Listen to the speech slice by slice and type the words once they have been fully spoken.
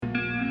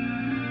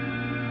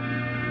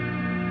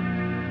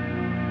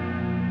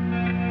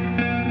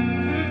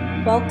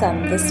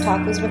Welcome. This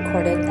talk was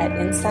recorded at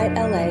Insight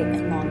LA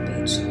in Long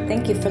Beach.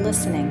 Thank you for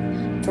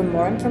listening. For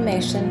more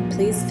information,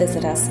 please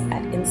visit us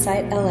at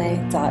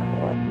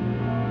insightla.org.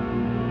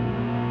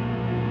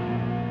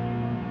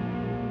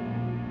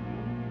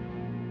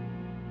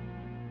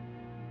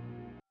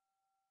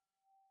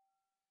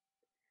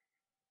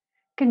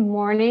 Good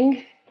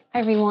morning,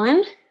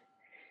 everyone.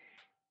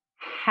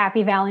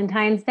 Happy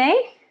Valentine's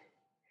Day.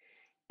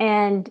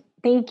 And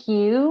thank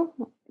you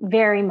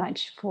very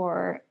much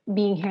for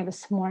being here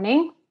this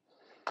morning.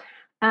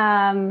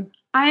 I'm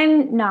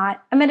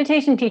not a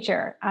meditation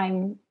teacher.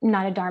 I'm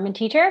not a Dharma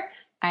teacher.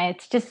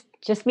 It's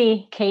just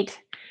me, Kate.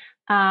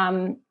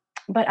 But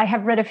I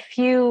have read a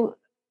few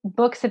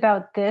books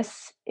about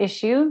this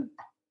issue.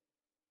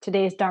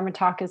 Today's Dharma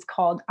talk is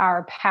called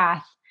Our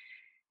Path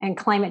and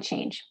Climate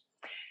Change.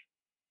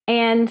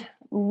 And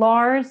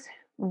Lars,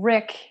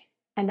 Rick,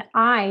 and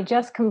I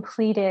just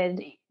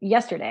completed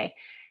yesterday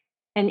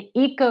an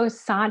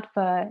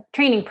Eco-Sattva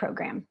training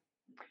program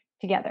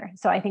together.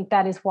 So I think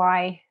that is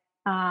why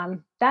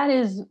that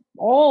is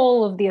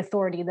all of the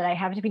authority that I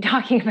have to be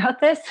talking about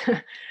this,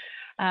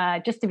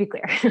 just to be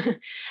clear.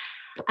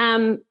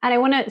 And I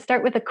want to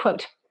start with a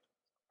quote.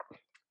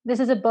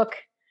 This is a book,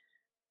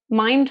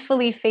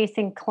 Mindfully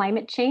Facing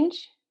Climate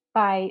Change,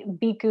 by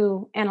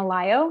Bhikkhu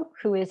Analayo,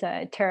 who is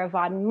a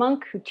Theravadan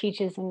monk who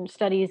teaches and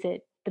studies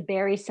at the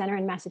Barry Center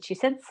in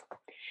Massachusetts.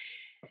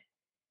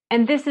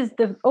 And this is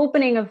the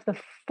opening of the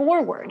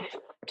foreword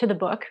to the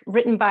book,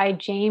 written by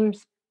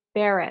James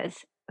Baraz,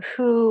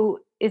 who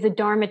is a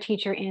Dharma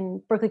teacher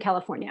in Berkeley,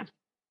 California.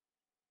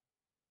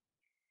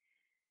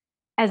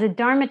 As a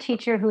Dharma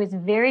teacher who is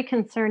very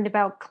concerned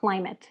about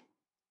climate,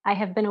 I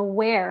have been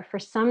aware for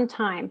some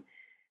time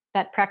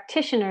that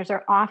practitioners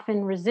are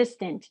often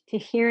resistant to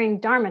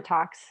hearing Dharma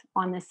talks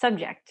on this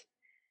subject.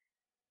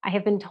 I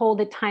have been told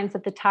at times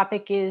that the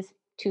topic is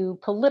too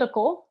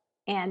political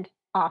and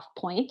off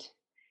point.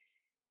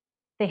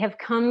 They have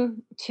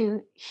come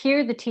to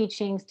hear the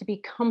teachings to be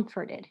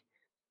comforted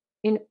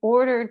in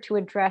order to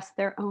address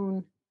their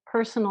own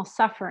personal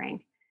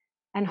suffering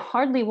and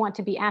hardly want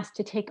to be asked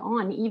to take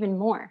on even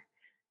more.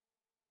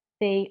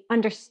 They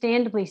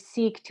understandably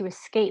seek to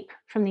escape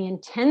from the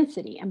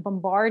intensity and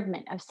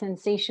bombardment of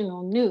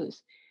sensational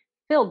news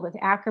filled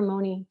with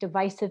acrimony,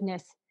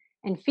 divisiveness,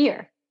 and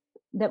fear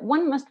that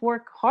one must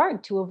work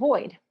hard to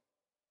avoid.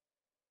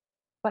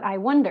 But I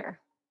wonder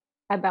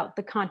about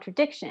the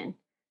contradiction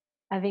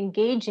of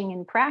engaging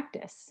in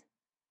practice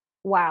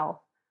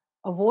while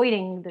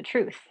avoiding the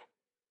truth.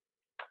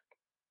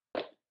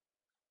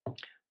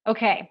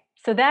 Okay,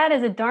 so that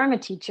is a Dharma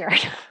teacher,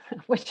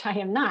 which I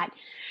am not.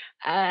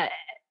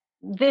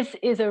 This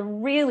is a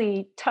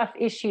really tough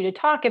issue to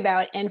talk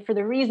about. And for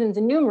the reasons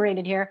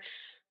enumerated here,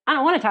 I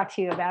don't want to talk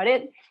to you about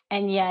it.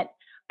 And yet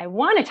I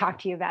want to talk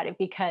to you about it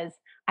because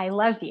I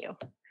love you.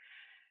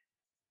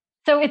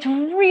 So it's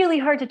really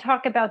hard to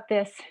talk about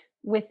this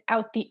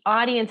without the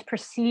audience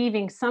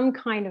perceiving some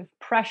kind of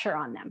pressure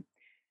on them.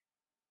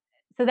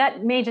 So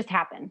that may just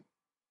happen.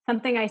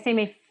 Something I say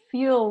may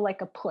feel like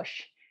a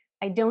push.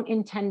 I don't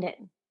intend it,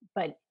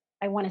 but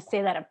I want to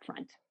say that up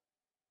front.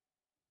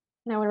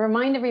 And I want to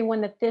remind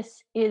everyone that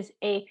this is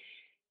a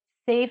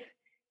safe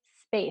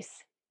space.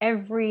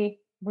 Every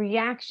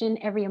reaction,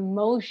 every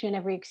emotion,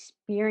 every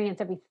experience,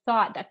 every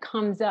thought that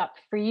comes up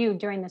for you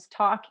during this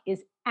talk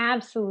is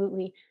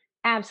absolutely,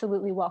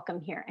 absolutely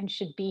welcome here and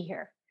should be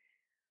here.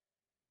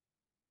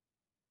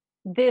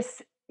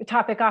 This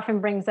topic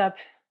often brings up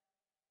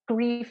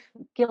grief,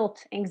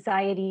 guilt,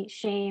 anxiety,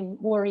 shame,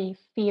 worry,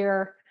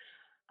 fear,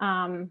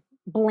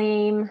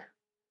 blame,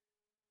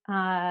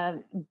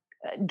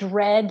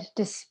 dread,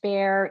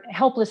 despair,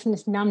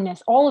 helplessness,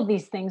 numbness. All of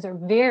these things are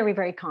very,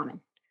 very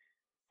common.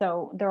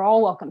 So they're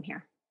all welcome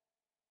here.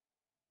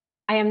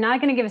 I am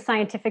not going to give a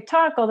scientific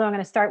talk, although I'm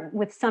going to start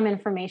with some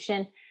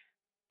information.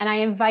 And I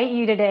invite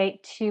you today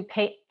to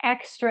pay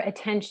extra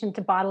attention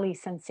to bodily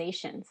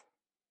sensations.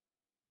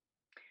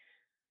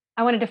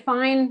 I want to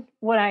define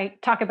what I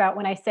talk about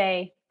when I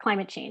say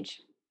climate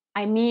change.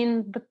 I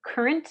mean the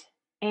current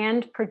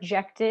and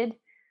projected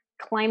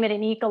climate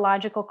and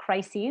ecological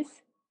crises.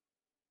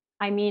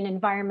 I mean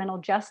environmental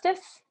justice.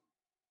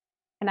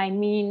 And I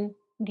mean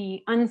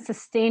the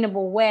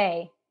unsustainable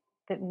way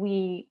that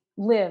we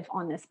live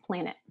on this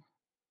planet.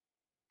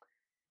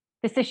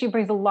 This issue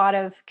brings a lot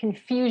of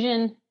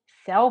confusion,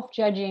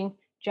 self-judging,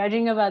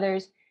 judging of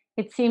others.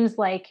 It seems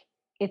like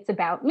it's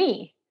about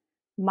me.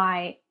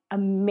 My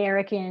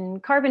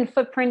American carbon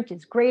footprint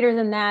is greater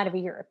than that of a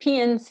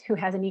European's who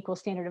has an equal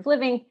standard of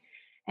living,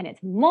 and it's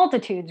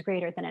multitudes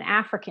greater than an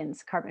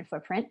African's carbon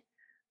footprint.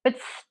 But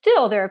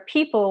still, there are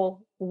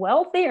people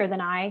wealthier than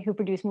I who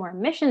produce more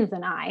emissions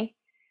than I,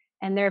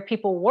 and there are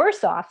people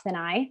worse off than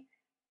I.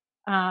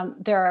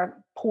 There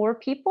are poor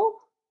people,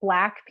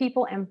 Black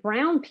people, and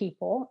brown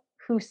people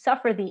who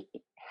suffer the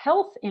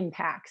health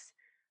impacts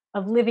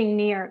of living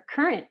near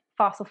current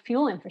fossil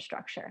fuel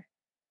infrastructure.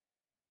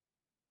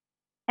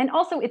 And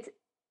also, it's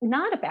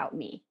not about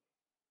me.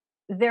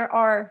 There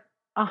are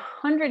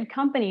 100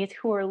 companies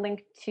who are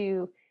linked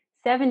to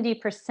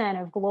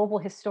 70% of global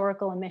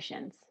historical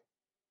emissions.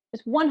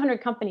 Just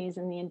 100 companies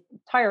in the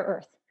entire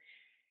earth.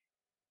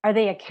 Are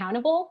they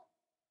accountable?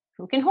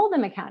 Who can hold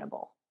them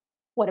accountable?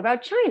 What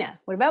about China?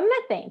 What about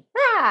methane?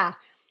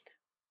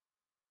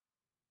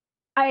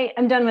 I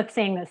am done with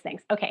saying those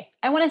things. Okay,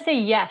 I want to say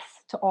yes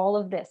to all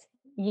of this.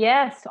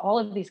 Yes to all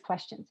of these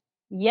questions.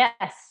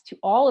 Yes to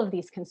all of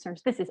these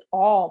concerns. This is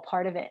all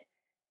part of it.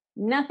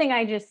 Nothing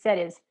I just said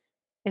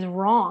is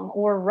wrong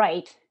or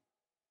right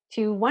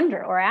to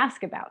wonder or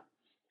ask about.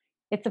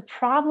 It's a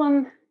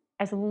problem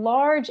as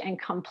large and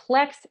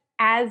complex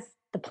as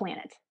the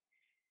planet.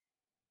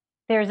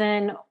 There's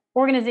an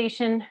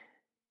organization,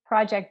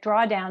 Project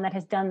Drawdown, that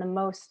has done the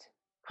most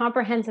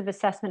comprehensive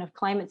assessment of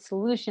climate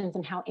solutions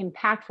and how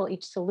impactful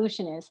each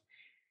solution is.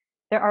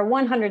 There are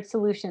 100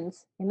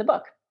 solutions in the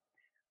book.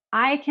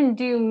 I can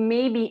do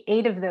maybe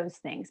 8 of those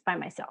things by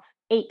myself,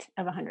 8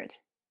 of 100.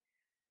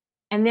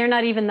 And they're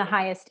not even the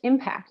highest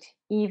impact,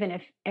 even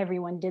if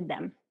everyone did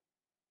them.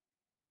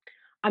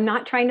 I'm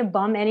not trying to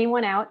bum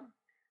anyone out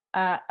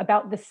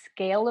about the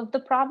scale of the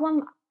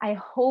problem. I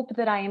hope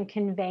that I am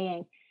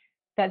conveying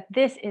that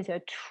this is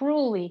a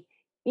truly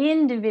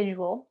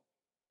individual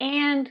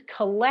and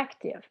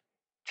collective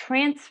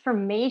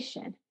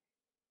transformation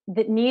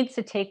that needs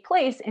to take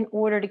place in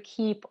order to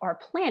keep our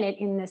planet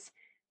in this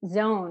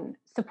zone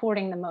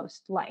supporting the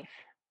most life.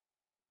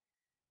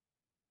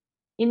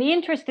 In the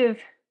interest of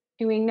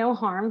doing no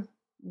harm,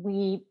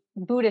 we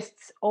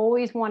Buddhists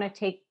always want to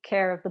take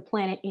care of the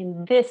planet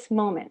in this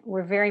moment.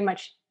 We're very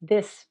much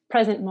this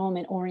present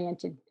moment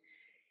oriented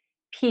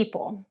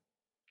people.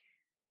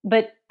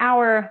 But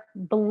our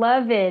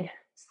beloved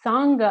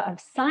Sangha of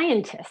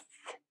scientists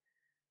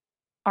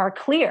are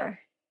clear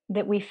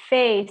that we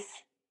face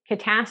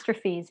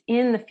catastrophes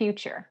in the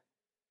future.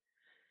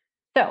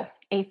 So,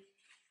 a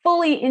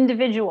fully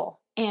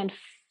individual and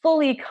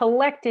fully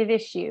collective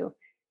issue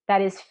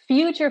that is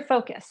future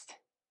focused.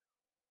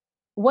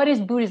 What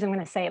is Buddhism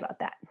going to say about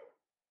that?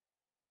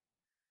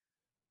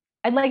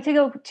 I'd like to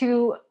go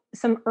to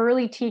some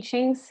early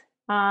teachings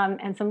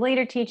and some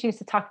later teachings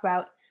to talk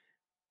about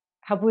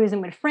how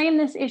Buddhism would frame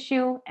this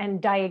issue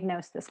and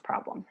diagnose this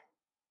problem.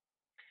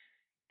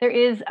 There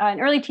is an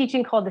early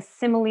teaching called the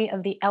simile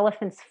of the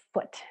elephant's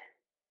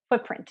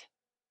footprint.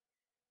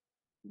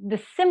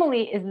 The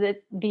simile is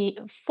that the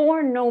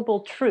Four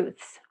Noble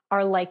Truths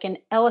are like an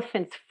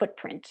elephant's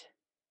footprint.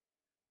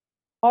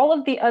 All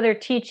of the other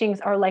teachings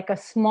are like a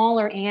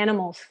smaller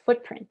animal's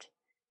footprint.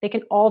 They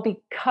can all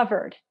be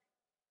covered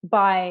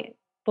by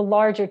the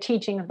larger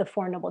teaching of the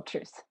Four Noble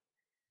Truths.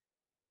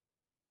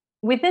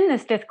 Within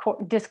this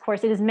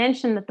discourse, it is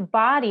mentioned that the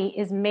body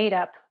is made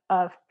up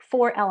of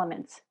 4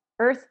 elements: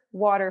 earth,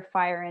 water,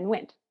 fire, and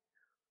wind.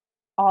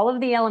 All of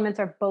the elements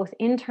are both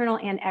internal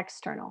and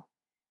external.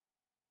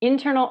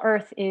 Internal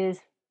earth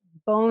is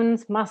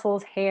bones,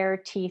 muscles, hair,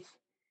 teeth.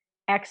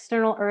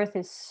 External earth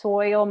is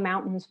soil,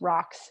 mountains,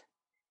 rocks.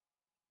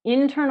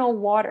 Internal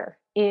water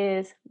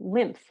is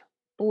lymph,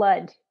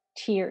 blood,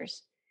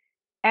 tears.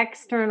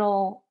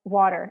 External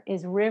water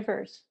is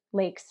rivers,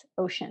 lakes,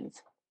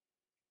 oceans.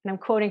 And I'm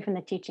quoting from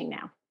the teaching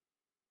now.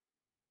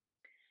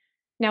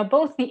 Now,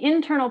 both the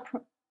internal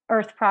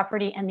earth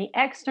property and the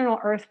external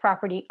earth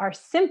property are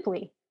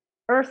simply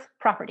earth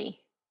property.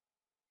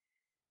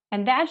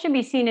 And that should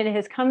be seen, and it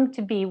has come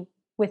to be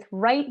with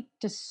right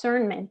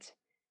discernment.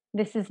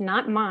 This is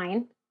not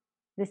mine.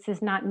 This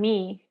is not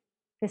me.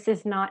 This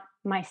is not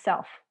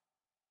myself.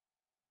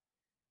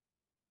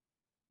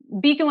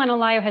 Bhikkhu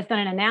Analayo has done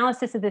an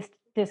analysis of this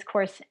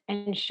discourse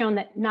and shown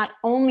that not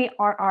only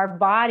are our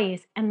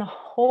bodies and the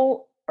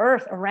whole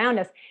earth around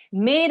us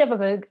made up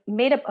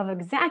of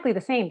exactly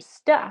the same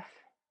stuff,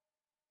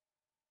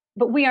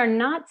 but we are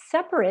not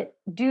separate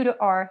due to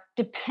our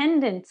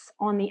dependence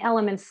on the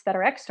elements that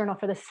are external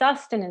for the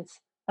sustenance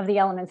of the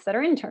elements that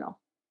are internal.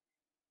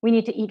 We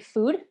need to eat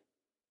food,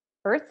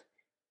 earth.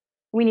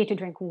 We need to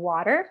drink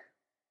water.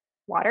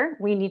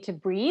 We need to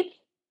breathe,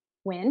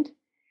 wind.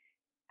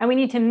 And we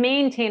need to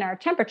maintain our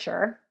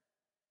temperature,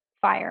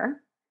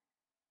 fire,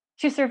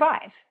 to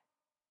survive.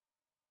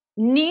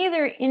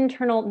 Neither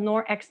internal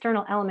nor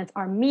external elements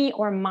are me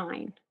or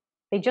mine.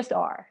 They just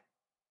are.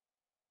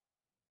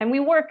 And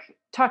we work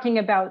talking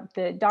about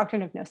the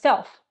doctrine of no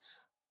self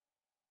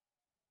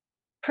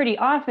pretty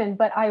often,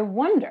 but I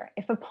wonder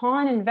if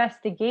upon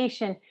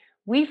investigation,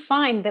 we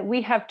find that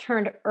we have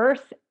turned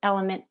earth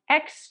element,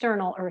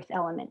 external earth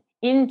element,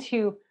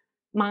 into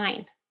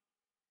mine,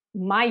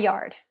 my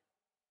yard,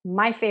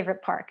 my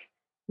favorite park,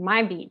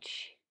 my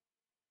beach.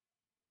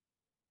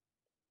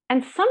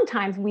 And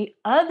sometimes we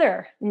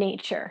other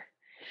nature.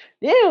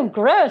 Ew,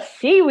 gross,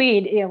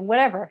 seaweed, ew,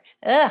 whatever.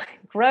 Ugh,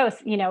 gross.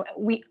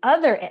 We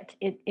other it.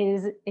 It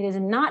is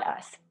not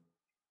us.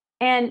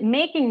 And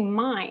making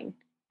mine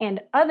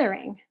and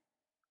othering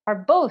are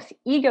both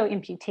ego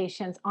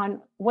imputations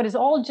on what is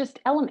all just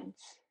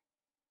elements.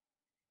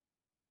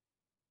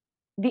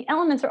 The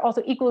elements are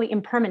also equally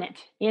impermanent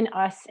in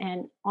us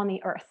and on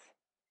the earth.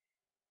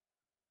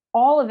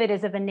 All of it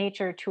is of a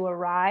nature to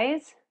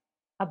arise,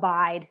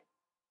 abide,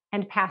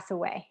 and pass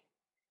away.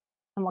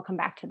 and we'll come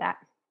back to that.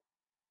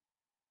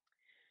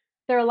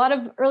 There are a lot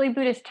of early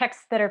Buddhist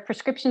texts that are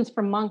prescriptions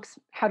for monks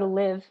how to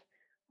live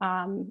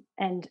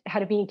and how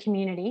to be in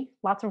community,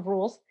 lots of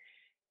rules.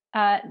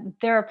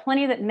 There are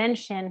plenty that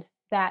mention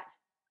that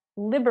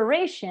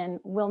liberation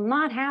will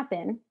not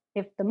happen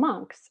if the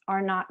monks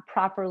are not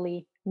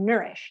properly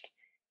nourished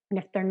and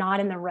if they're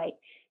not in the right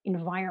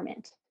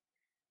environment.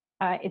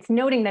 It's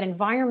noting that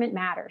environment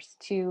matters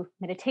to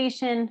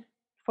meditation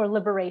for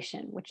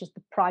liberation, which is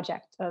the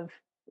project of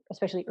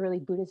especially early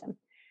Buddhism.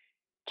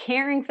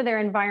 Caring for their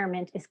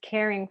environment is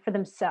caring for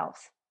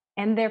themselves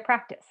and their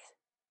practice.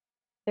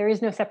 There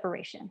is no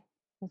separation.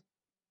 There's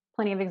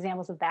plenty of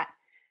examples of that.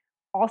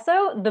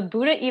 Also, the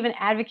Buddha even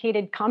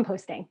advocated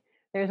composting.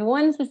 There's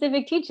one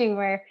specific teaching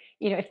where,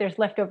 if there's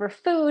leftover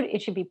food,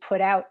 it should be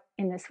put out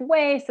in this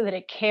way so that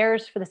it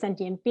cares for the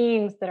sentient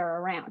beings that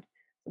are around.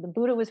 So the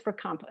Buddha was for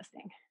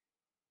composting.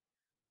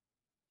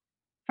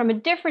 From a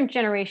different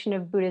generation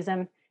of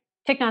Buddhism,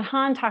 Thich Nhat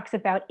Hanh talks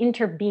about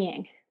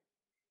interbeing.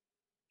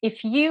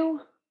 If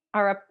you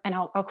are, and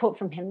I'll quote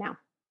from him now,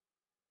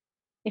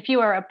 if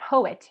you are a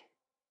poet,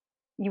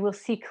 you will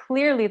see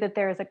clearly that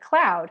there is a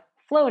cloud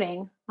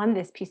floating on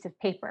this piece of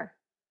paper.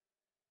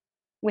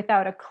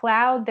 Without a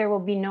cloud, there will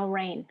be no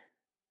rain.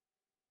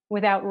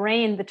 Without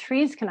rain, the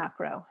trees cannot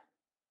grow.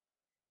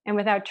 And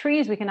without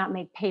trees, we cannot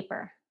make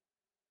paper.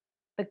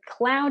 The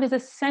cloud is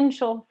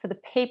essential for the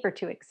paper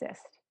to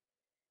exist.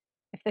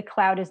 If the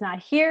cloud is not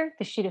here,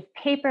 the sheet of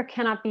paper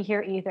cannot be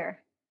here either.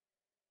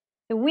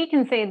 So we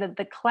can say that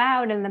the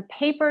cloud and the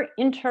paper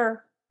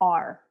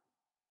are.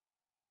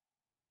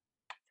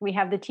 We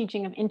have the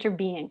teaching of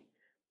interbeing.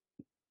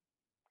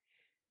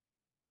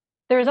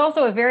 There is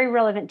also a very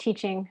relevant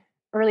teaching,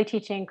 early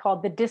teaching,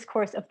 called the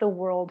Discourse of the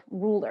World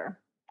Ruler.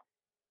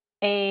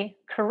 A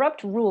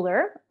corrupt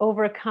ruler,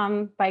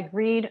 overcome by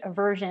greed,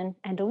 aversion,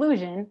 and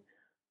delusion,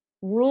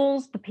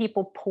 rules the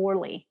people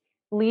poorly,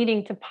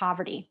 leading to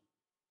poverty,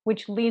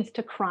 which leads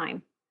to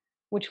crime,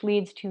 which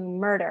leads to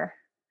murder,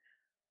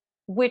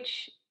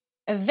 which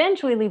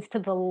eventually leads to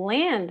the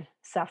land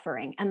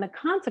suffering. And the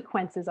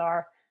consequences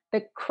are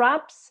that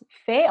crops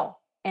fail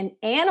and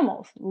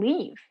animals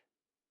leave.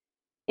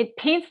 It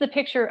paints the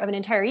picture of an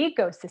entire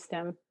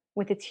ecosystem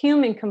with its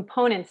human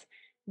components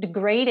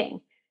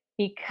degrading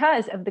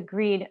because of the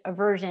greed,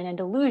 aversion, and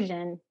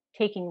delusion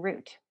taking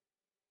root.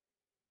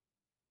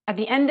 At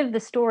the end of the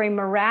story,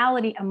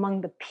 morality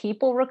among the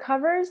people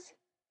recovers,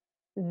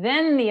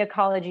 then the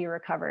ecology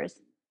recovers,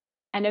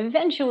 and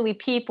eventually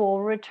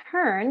people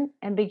return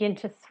and begin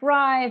to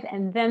thrive,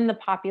 and then the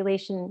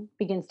population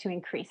begins to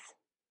increase.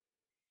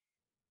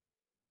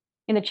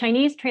 In the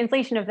Chinese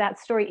translation of that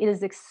story, it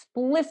is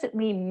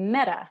explicitly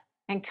metta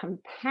and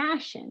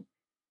compassion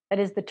that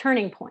is the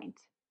turning point.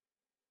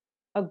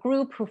 A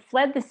group who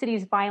fled the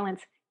city's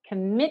violence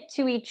commit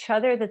to each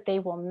other that they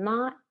will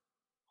not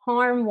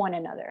harm one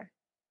another.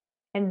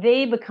 And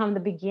they become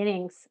the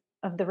beginnings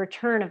of the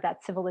return of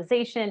that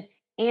civilization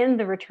and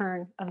the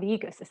return of the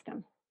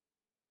ecosystem.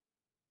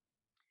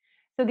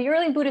 So the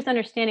early Buddhist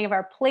understanding of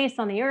our place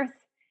on the earth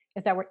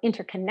is that we're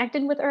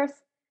interconnected with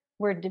earth,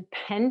 we're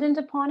dependent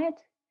upon it,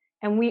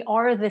 and we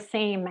are the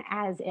same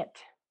as it.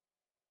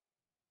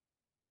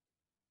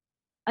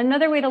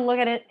 Another way to look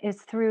at it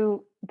is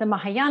through the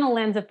Mahayana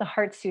lens of the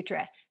Heart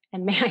Sutra.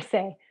 And may I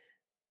say,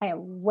 I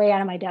am way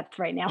out of my depth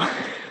right now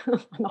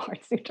on the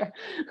Heart Sutra.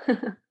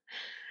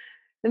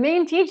 The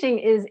main teaching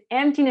is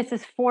emptiness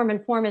is form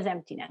and form is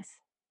emptiness.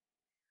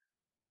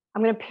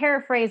 I'm going to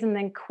paraphrase and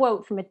then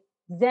quote from a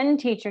Zen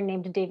teacher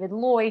named David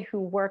Loy, who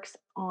works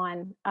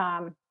on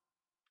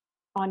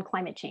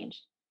climate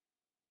change.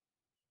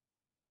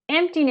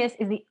 Emptiness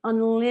is the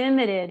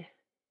unlimited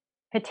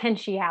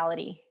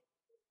potentiality,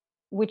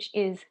 which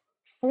is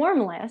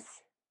formless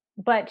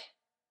but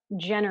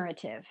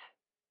generative.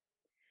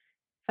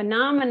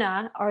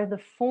 Phenomena are the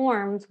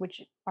forms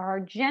which are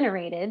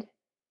generated,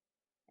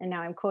 and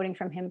now I'm quoting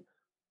from him,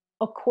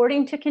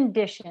 according to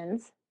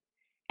conditions,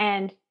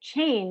 and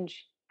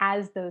change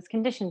as those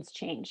conditions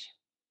change.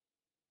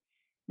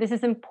 This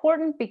is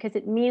important because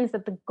it means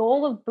that the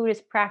goal of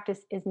Buddhist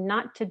practice is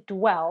not to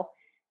dwell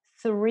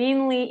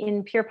serenely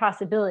in pure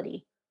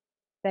possibility.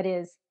 That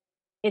is,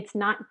 it's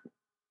not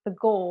the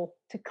goal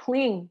to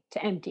cling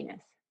to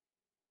emptiness.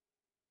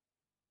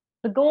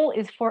 The goal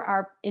is for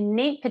our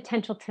innate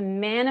potential to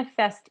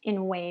manifest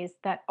in ways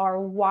that are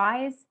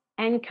wise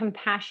and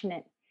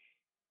compassionate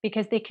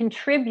because they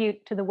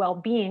contribute to the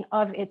well-being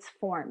of its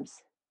forms,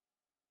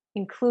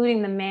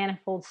 including the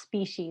manifold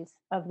species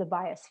of the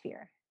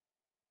biosphere.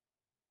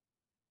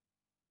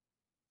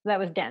 That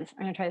was dense.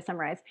 I'm going to try to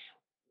summarize.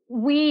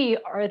 We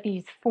are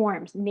these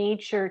forms,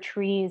 nature,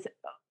 trees.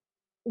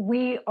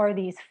 We are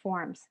these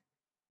forms.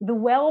 The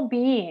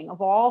well-being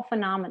of all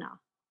phenomena,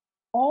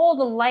 all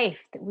the life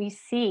that we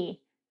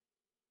see,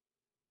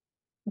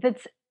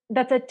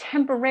 that's a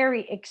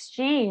temporary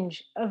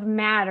exchange of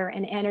matter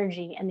and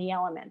energy and the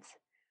elements.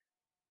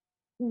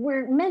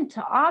 We're meant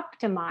to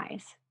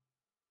optimize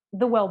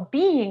the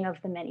well-being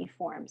of the many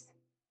forms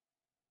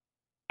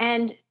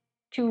and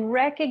to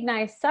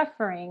recognize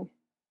suffering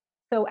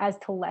so as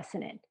to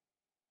lessen it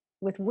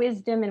with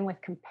wisdom and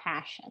with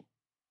compassion.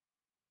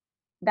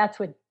 That's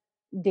what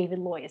David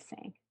Loy is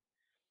saying.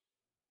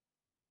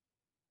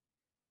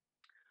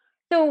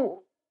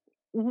 So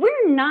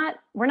we're not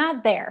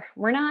there.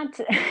 We're not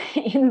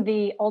in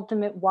the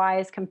ultimate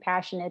wise,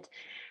 compassionate,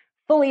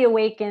 fully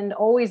awakened,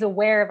 always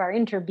aware of our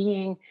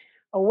interbeing,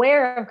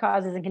 aware of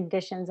causes and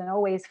conditions, and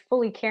always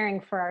fully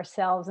caring for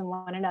ourselves and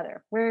one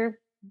another. We're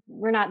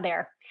not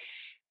there.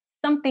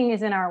 Something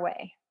is in our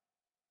way.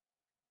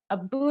 A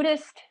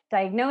Buddhist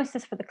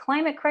diagnosis for the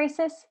climate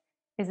crisis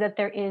is that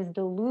there is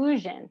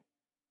delusion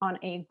on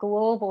a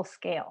global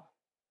scale,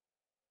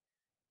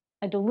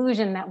 a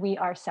delusion that we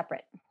are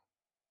separate.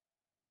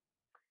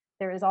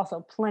 There is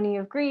also plenty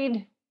of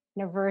greed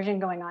and aversion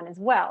going on as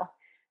well.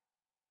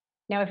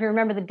 Now, if you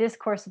remember the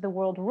discourse of the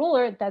world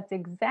ruler, that's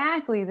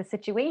exactly the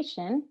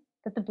situation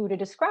that the Buddha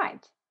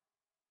described.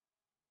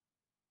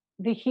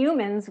 The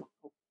humans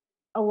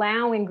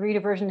allowing greed,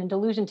 aversion, and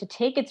delusion to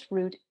take its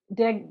root,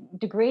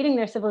 degrading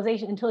their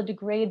civilization until it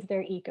degrades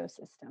their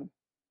ecosystem.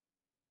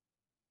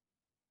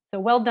 So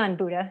well done,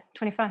 Buddha,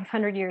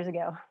 2,500 years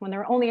ago, when there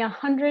were only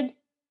 100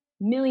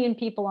 million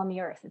people on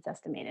the earth, it's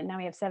estimated. Now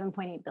we have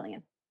 7.8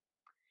 billion.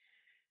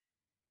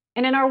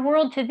 And in our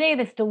world today,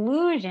 this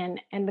delusion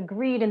and the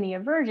greed and the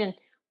aversion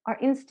are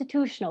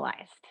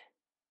institutionalized.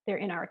 They're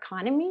in our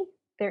economy,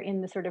 they're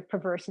in the sort of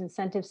perverse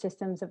incentive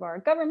systems of our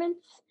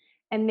governments,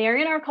 and they're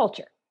in our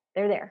culture.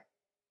 They're there.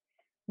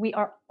 We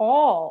are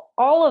all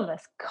of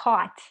us,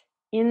 caught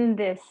in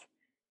this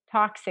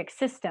toxic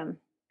system,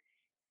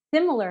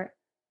 similar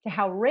to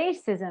how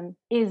racism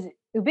is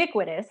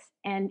ubiquitous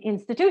and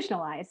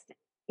institutionalized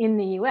in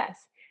the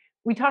US.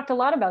 We talked a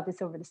lot about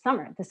this over the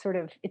summer. This sort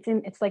of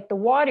it's like the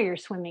water you're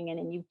swimming in,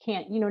 and you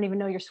don't even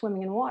know you're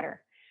swimming in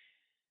water.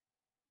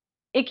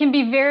 It can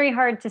be very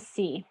hard to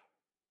see.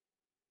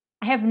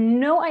 I have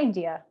no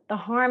idea the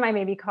harm I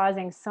may be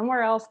causing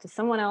somewhere else to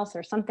someone else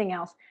or something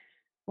else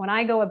when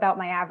I go about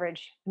my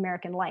average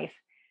American life.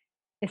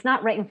 It's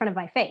not right in front of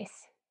my face.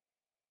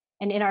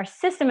 And in our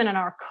system and in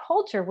our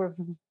culture, we're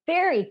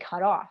very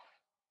cut off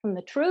from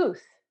the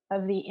truth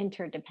of the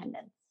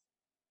interdependence.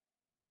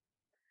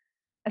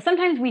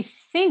 Sometimes we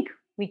think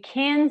we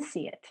can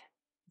see it.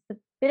 It's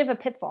a bit of a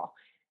pitfall.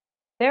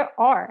 There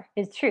are,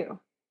 is true,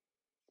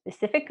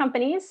 specific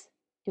companies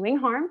doing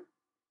harm,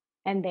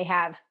 and they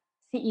have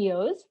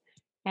CEOs,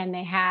 and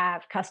they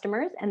have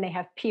customers, and they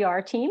have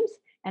PR teams,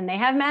 and they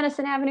have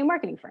Madison Avenue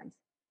marketing firms.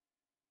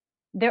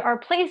 There are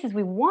places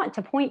we want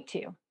to point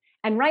to,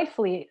 and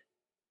rightfully,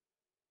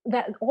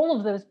 that all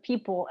of those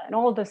people and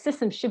all of those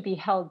systems should be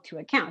held to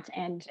account,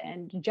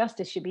 and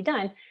justice should be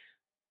done.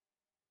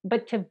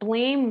 But to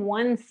blame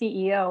one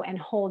CEO and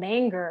hold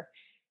anger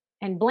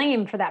and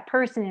blame for that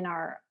person in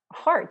our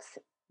hearts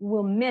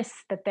will miss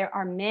that there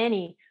are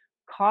many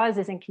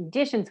causes and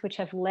conditions which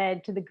have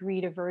led to the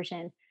greed,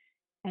 aversion,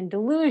 and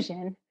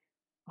delusion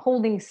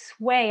holding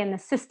sway in the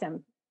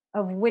system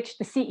of which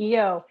the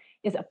CEO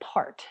is a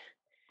part.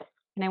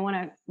 And I want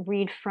to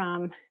read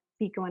from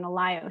Biko and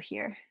Alayo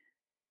here.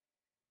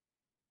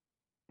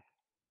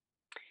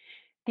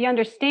 The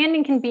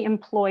understanding can be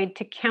employed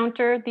to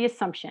counter the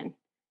assumption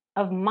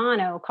of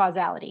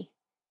monocausality,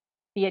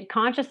 be it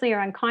consciously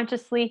or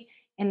unconsciously,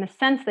 in the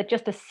sense that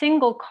just a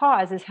single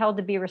cause is held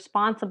to be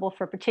responsible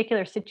for a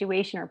particular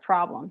situation or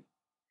problem.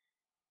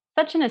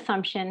 Such an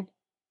assumption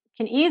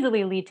can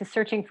easily lead to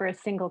searching for a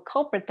single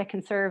culprit that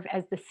can serve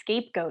as the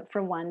scapegoat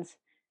for one's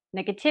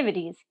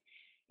negativities.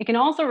 It can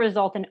also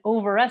result in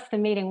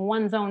overestimating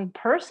one's own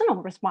personal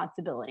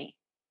responsibility,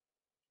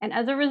 and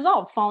as a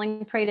result,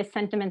 falling prey to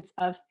sentiments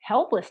of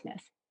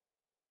helplessness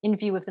in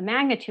view of the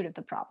magnitude of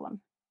the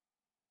problem.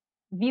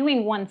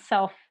 Viewing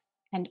oneself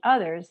and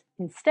others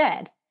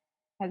instead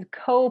as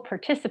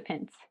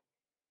co-participants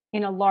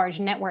in a large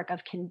network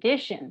of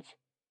conditions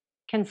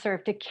can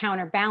serve to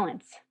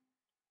counterbalance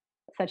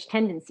such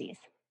tendencies.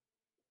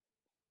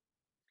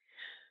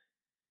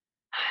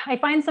 I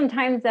find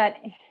sometimes that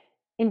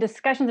in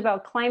discussions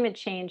about climate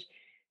change,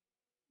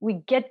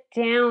 we get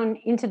down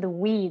into the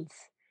weeds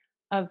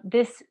of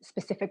this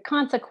specific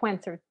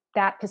consequence or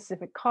that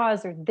specific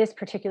cause or this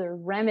particular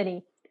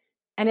remedy.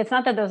 And it's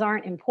not that those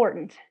aren't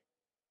important,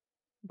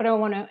 but I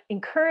want to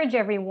encourage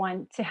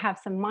everyone to have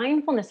some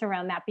mindfulness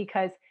around that,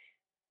 because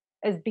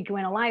as Biko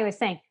and Alayo was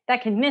saying,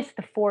 that can miss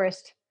the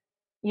forest,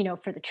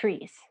 for the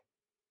trees.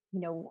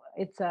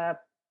 It's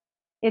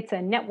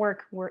a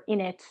network, we're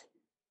in it.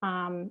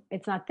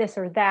 It's not this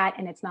or that,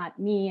 and it's not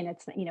me, and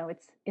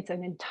it's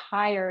an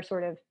entire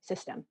sort of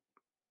system.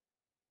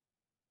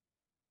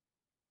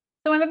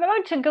 So I'm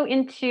about to go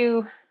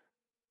into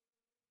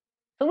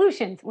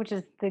solutions, which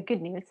is the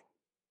good news.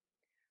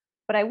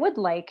 But I would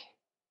like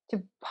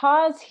to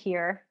pause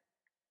here,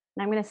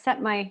 and I'm going to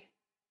set my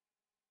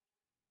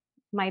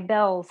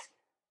bells,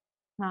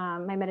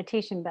 my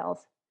meditation bells,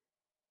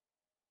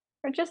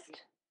 for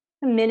just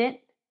a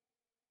minute,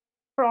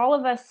 for all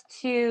of us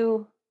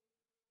to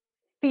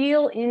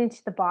feel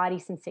into the body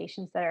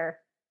sensations that are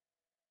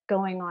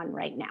going on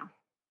right now.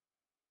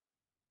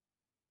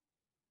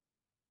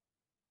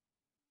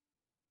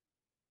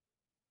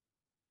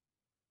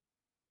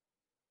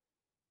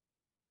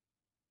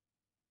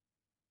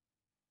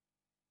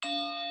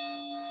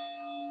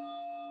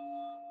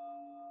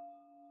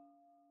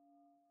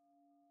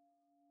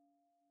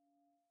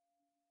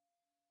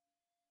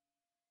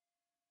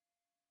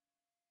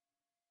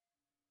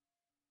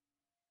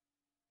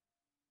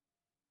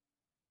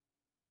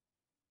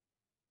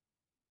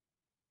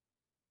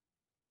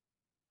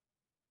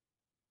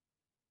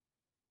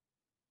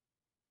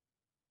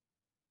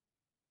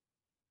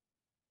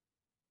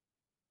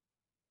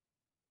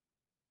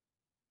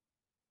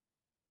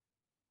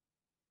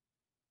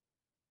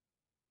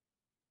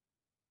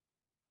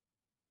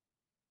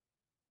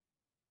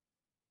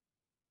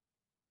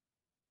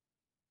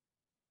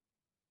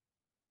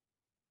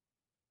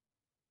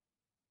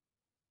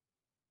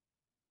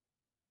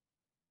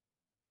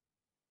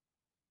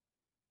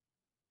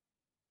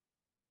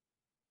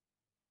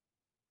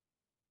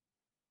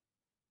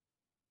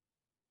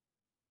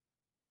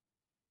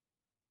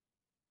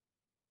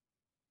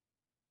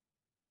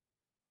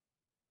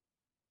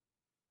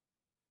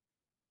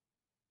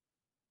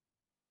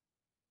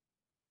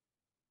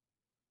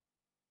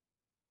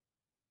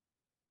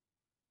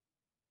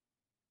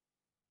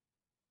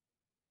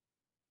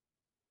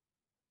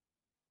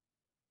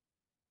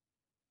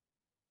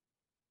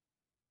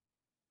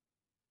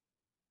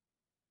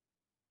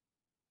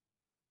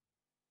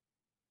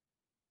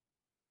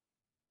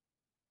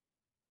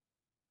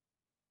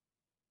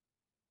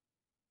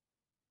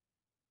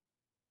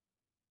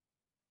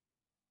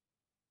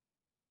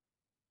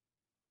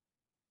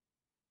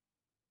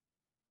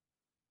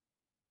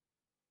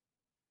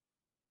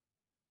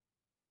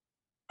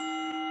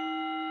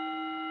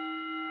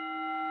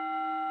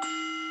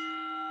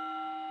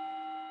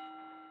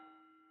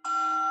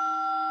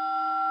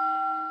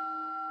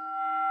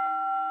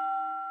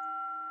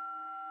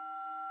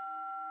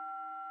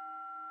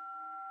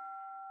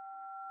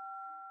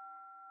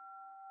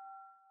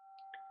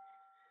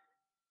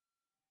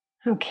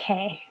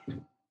 Okay.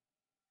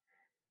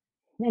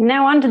 And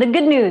now on to the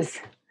good news.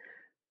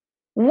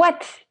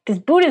 What does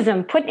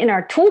Buddhism put in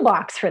our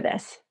toolbox for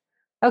this?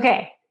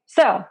 Okay,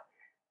 so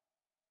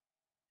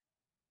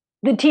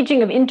the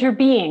teaching of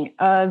interbeing,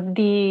 of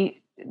the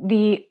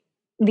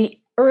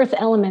earth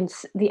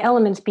elements, the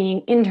elements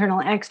being internal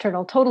and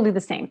external, totally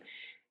the same.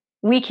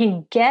 We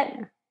can get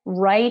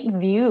right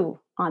view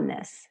on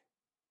this.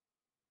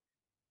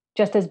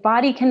 Just as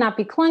body cannot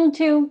be clung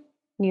to,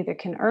 neither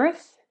can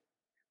earth,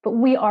 but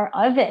we are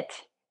of it.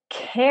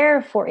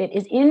 Care for it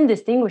is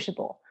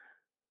indistinguishable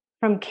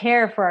from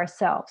care for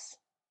ourselves.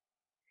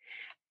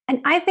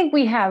 And I think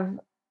we have,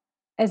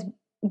 as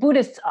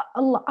Buddhists,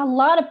 a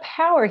lot of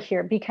power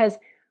here because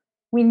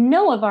we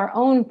know of our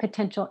own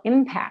potential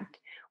impact.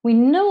 We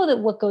know that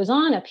what goes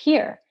on up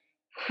here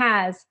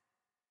has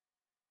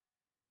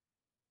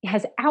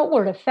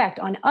outward effect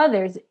on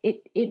others.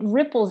 It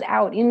ripples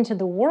out into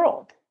the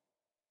world.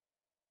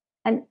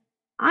 And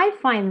I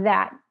find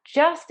that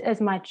just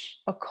as much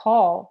a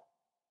call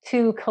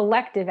to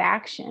collective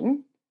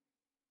action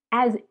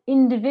as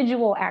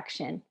individual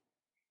action.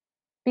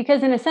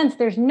 Because in a sense,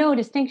 there's no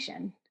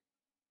distinction.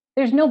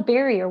 There's no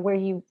barrier where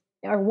you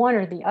are one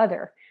or the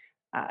other.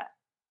 Uh,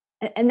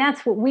 and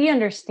that's what we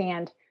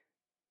understand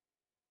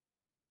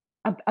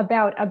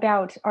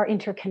about our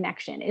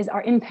interconnection, is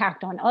our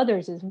impact on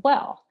others as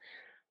well.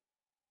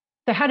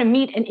 So how to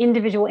meet an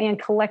individual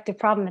and collective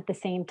problem at the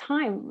same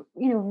time,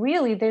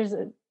 really there's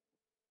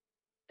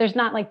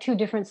not like two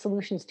different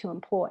solutions to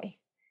employ.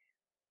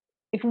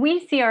 If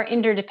we see our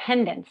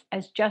interdependence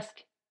as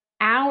just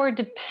our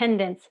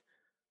dependence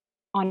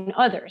on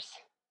others,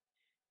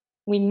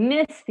 we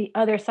miss the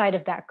other side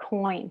of that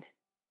coin,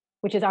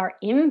 which is our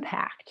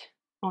impact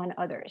on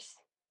others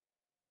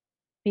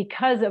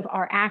because of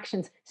our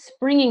actions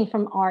springing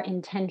from our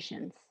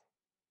intentions.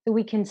 So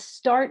we can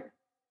start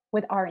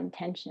with our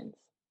intentions.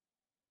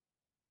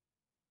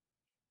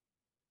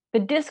 The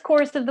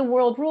discourse of the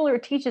world ruler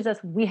teaches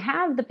us we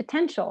have the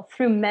potential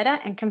through metta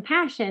and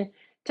compassion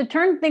to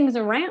turn things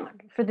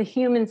around for the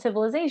human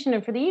civilization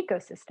and for the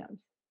ecosystem.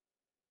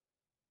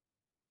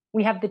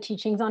 We have the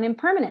teachings on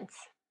impermanence.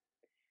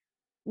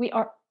 We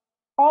are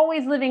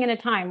always living in a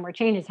time where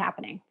change is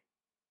happening.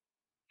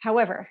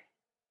 However,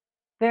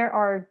 there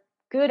are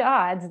good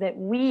odds that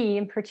we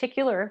in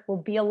particular will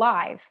be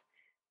alive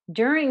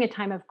during a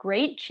time of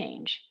great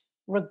change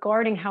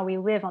regarding how we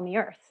live on the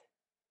earth.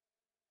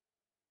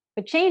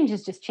 But change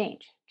is just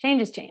change.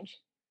 Change is change.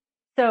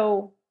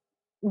 So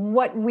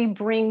what we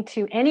bring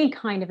to any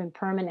kind of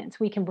impermanence,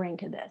 we can bring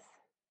to this.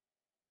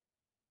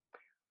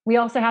 We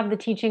also have the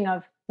teaching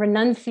of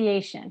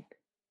renunciation.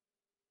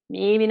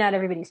 Maybe not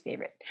everybody's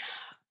favorite.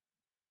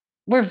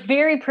 We're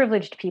very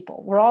privileged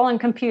people. We're all on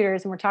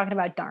computers and we're talking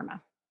about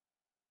Dharma.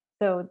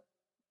 So,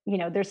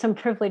 there's some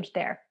privilege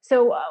there.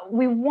 So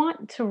we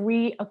want to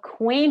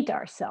reacquaint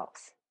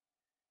ourselves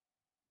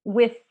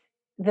with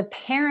the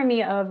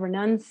parami of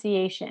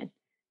renunciation.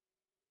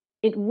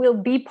 It will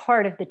be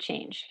part of the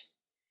change.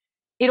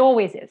 It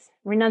always is.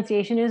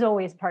 Renunciation is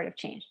always part of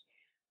change.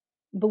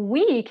 But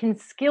we can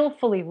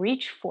skillfully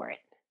reach for it,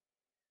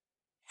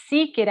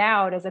 seek it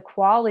out as a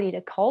quality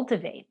to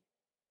cultivate,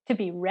 to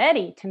be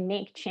ready to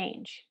make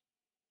change.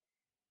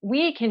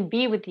 we can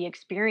be with the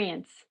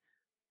experience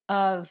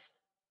of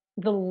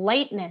the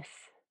lightness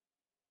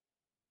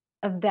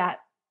of that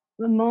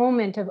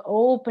moment of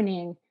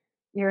opening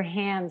your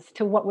hands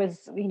to what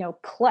was,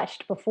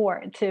 clutched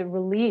before, to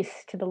release,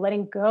 to the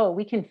letting go.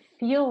 We can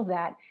feel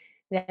that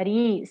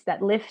ease,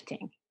 that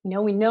lifting.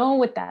 We know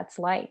what that's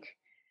like.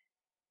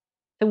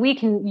 So we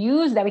can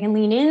use that, we can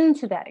lean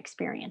into that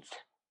experience.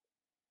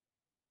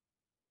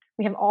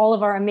 We have all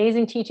of our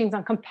amazing teachings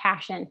on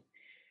compassion.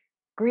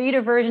 Greed,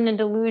 aversion, and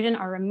delusion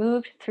are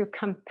removed through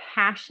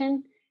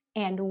compassion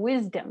and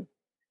wisdom,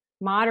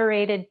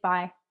 moderated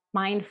by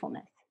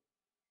mindfulness.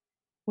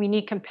 We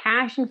need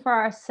compassion for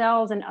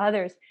ourselves and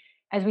others,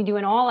 as we do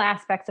in all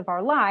aspects of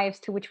our lives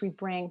to which we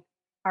bring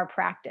our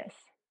practice.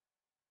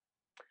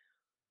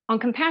 On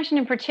compassion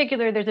in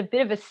particular, there's a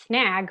bit of a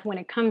snag when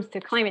it comes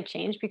to climate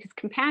change, because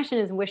compassion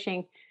is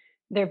wishing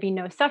there be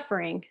no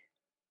suffering.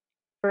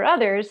 For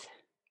others,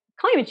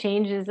 climate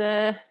change is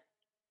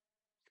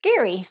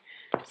scary.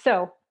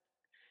 So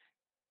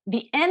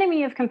the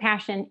enemy of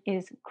compassion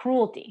is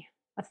cruelty.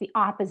 That's the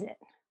opposite.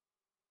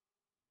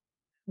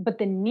 But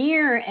the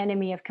near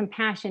enemy of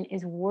compassion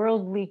is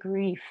worldly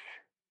grief,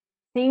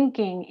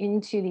 sinking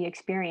into the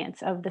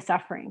experience of the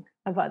suffering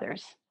of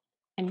others.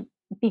 And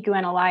Bhikkhu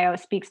Analayo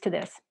speaks to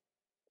this.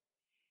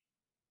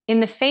 In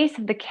the face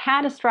of the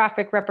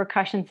catastrophic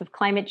repercussions of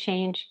climate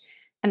change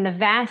and the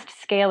vast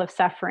scale of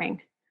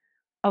suffering,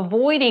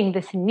 avoiding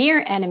this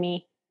near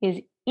enemy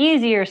is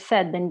easier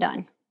said than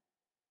done.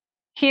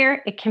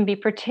 Here, it can be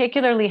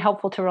particularly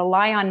helpful to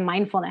rely on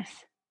mindfulness.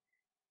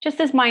 Just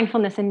as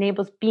mindfulness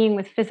enables being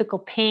with physical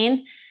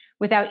pain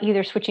without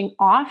either switching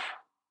off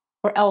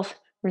or else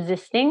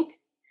resisting,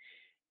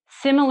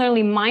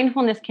 similarly,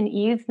 mindfulness can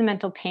ease the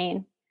mental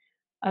pain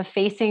of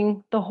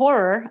facing the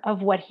horror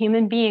of what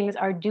human beings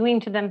are doing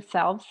to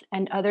themselves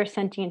and other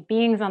sentient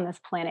beings on this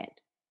planet.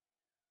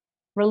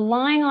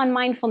 Relying on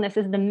mindfulness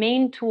as the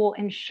main tool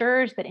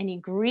ensures that any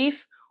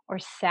grief or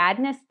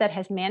sadness that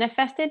has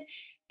manifested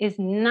is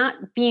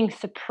not being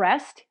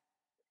suppressed.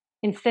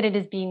 Instead, it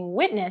is being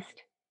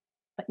witnessed,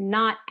 but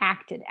not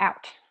acted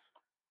out.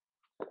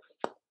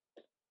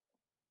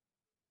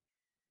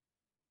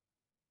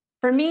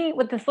 For me,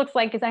 what this looks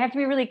like is I have to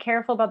be really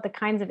careful about the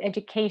kinds of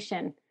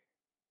education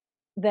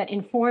that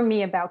inform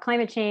me about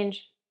climate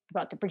change,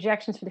 about the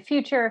projections for the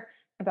future,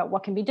 about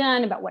what can be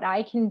done, about what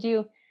I can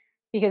do,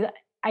 because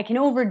I can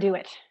overdo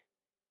it.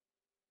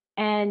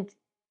 And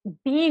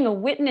being a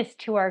witness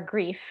to our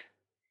grief,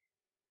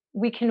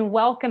 we can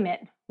welcome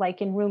it,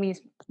 like in Rumi's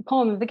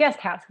poem of the Guest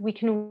House. We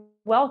can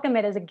welcome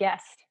it as a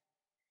guest,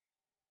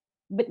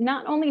 but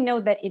not only know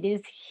that it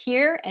is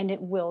here and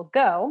it will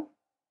go,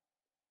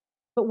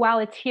 but while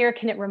it's here,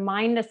 can it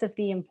remind us of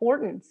the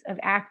importance of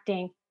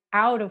acting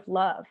out of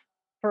love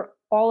for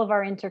all of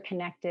our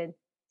interconnected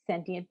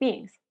sentient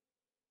beings?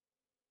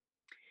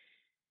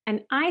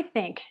 And I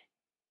think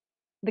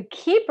the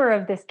keeper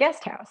of this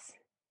guest house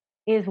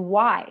is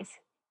wise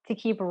to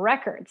keep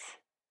records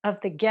of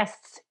the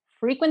guests'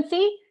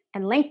 frequency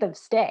and length of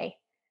stay,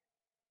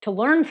 to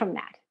learn from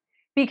that.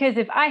 Because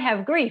if I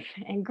have grief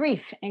and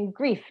grief and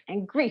grief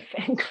and grief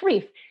and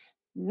grief,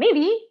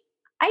 maybe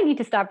I need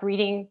to stop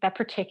reading that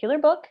particular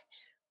book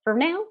for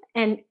now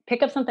and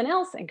pick up something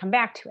else and come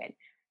back to it.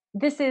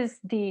 This is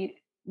the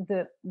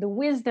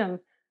wisdom,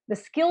 the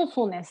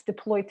skillfulness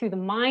deployed through the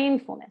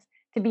mindfulness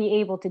to be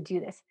able to do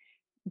this,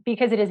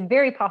 because it is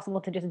very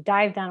possible to just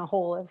dive down a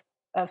hole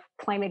of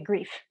climate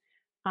grief,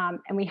 and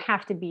we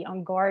have to be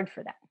on guard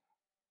for that.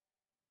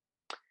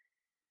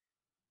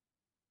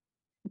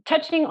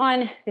 Touching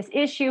on this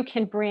issue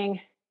can bring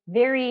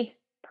very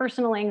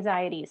personal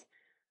anxieties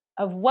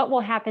of what will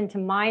happen to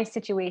my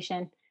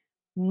situation,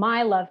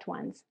 my loved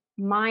ones,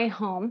 my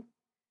home,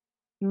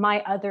 my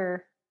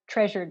other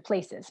treasured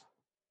places.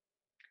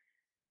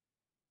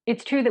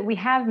 It's true that we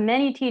have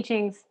many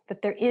teachings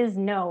that there is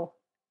no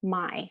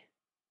my.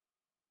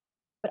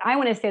 But I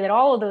want to say that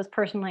all of those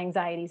personal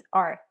anxieties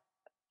are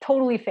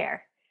totally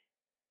fair,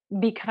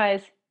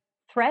 because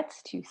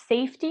threats to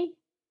safety,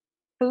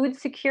 food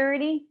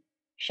security,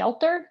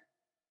 shelter,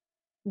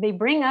 they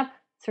bring up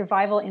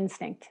survival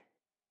instinct.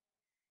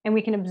 And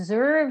we can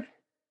observe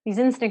these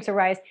instincts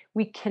arise.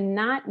 We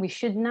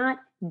should not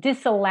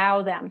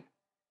disallow them.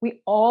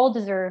 We all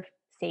deserve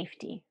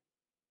safety.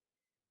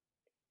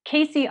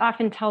 Casey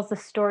often tells the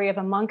story of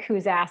a monk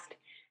who's asked,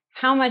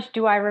 "How much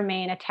do I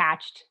remain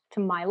attached to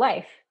my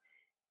life?"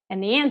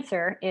 And the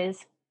answer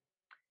is,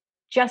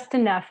 "Just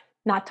enough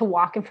not to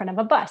walk in front of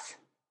a bus."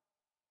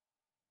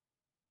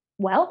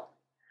 Well,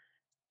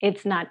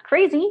 it's not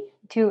crazy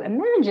to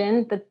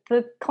imagine that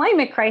the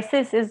climate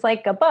crisis is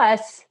like a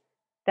bus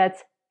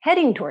that's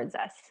heading towards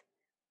us.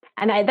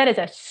 And that is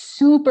a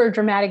super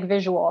dramatic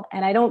visual.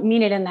 And I don't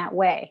mean it in that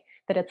way,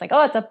 that it's like,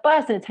 oh, it's a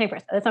bus and it's heading for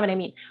us. That's not what I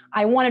mean.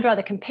 I want to draw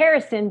the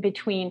comparison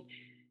between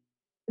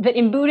that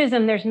in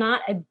Buddhism, there's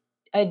not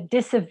a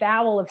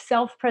disavowal of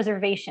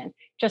self-preservation,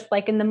 just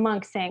like in the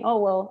monk saying, oh,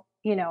 well,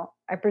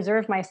 I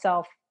preserve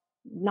myself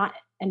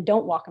and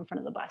don't walk in front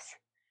of the bus.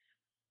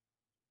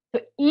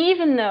 So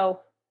even though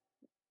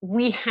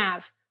we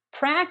have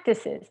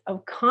practices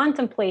of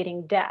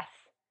contemplating death,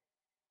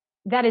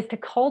 that is to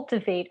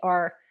cultivate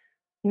our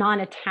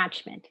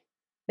non-attachment.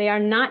 They are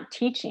not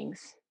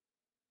teachings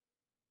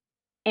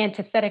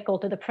antithetical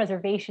to the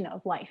preservation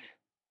of life,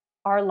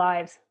 our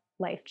lives,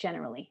 life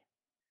generally.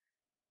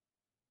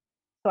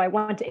 So I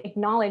want to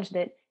acknowledge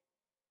that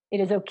it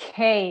is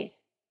okay.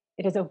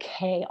 It is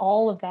okay.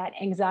 All of that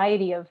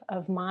anxiety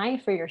of mine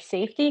for your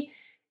safety,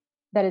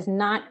 that is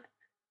not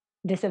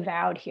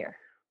disavowed here.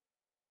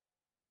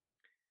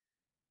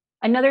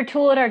 Another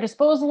tool at our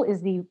disposal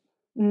is the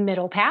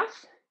middle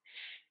path.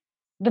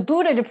 The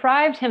Buddha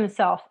deprived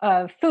himself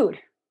of food,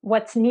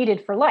 what's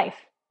needed for life,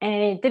 and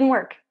it didn't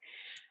work.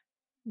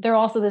 There are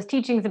also those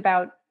teachings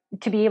about,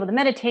 to be able to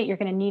meditate, you're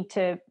going to need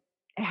to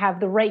have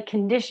the right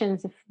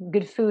conditions of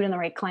good food and the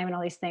right climate,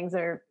 all these things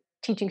that are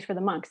teachings for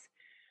the monks.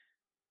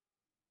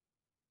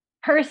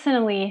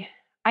 Personally,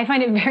 I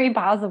find it very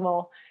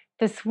possible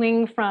to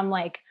swing from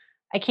like,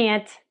 I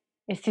can't,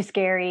 it's too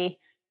scary,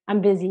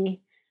 I'm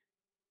busy.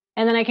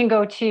 And then I can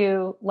go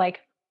to like,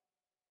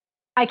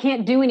 I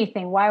can't do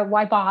anything.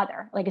 Why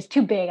bother? Like, it's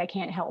too big, I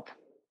can't help.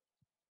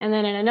 And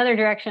then in another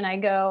direction, I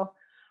go,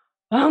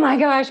 oh my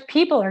gosh,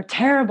 people are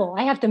terrible.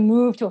 I have to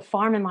move to a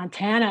farm in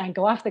Montana and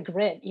go off the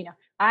grid.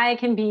 I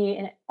can be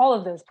in all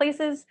of those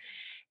places.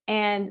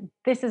 And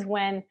this is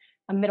when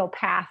a middle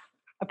path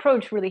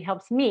approach really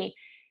helps me.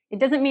 It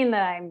doesn't mean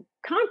that I'm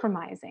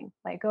compromising,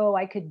 like, oh,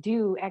 I could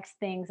do X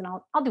things and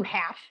I'll do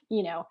half,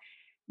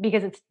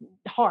 because it's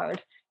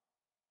hard.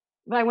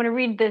 But I want to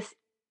read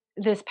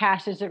this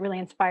passage that really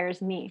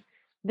inspires me.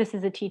 This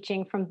is a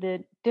teaching from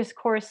the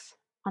Discourse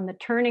on the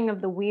Turning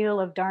of the Wheel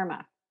of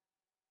Dharma.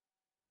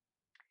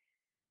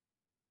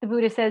 The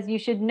Buddha says, you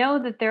should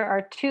know that there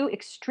are two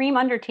extreme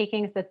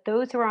undertakings that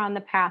those who are on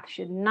the path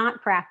should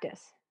not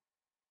practice.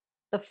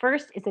 The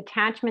first is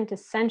attachment to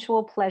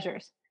sensual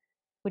pleasures,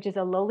 which is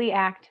a lowly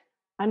act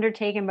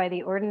undertaken by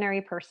the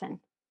ordinary person.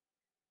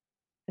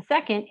 The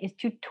second is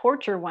to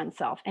torture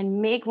oneself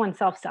and make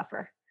oneself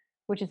suffer,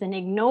 which is an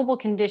ignoble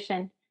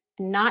condition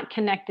and not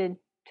connected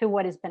to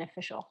what is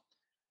beneficial.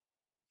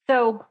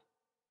 So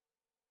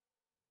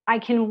I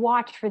can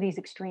watch for these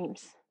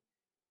extremes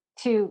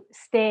to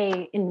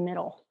stay in the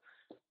middle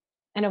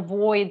and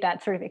avoid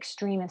that sort of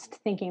extremist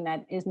thinking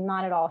that is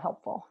not at all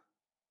helpful.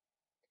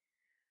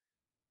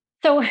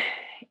 So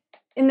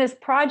in this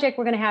project,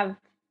 we're going to have,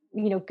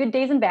 good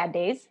days and bad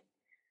days.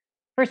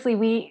 Firstly,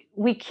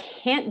 we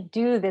can't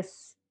do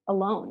this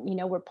alone.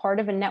 We're part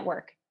of a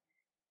network.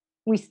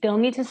 We still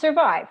need to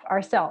survive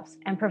ourselves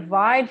and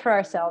provide for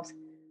ourselves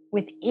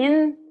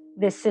within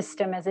this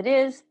system as it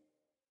is,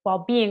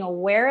 while being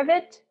aware of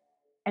it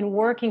and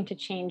working to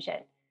change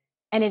it.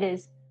 And it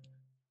is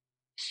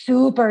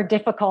super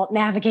difficult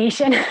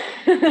navigation.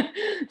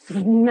 It's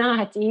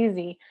not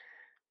easy.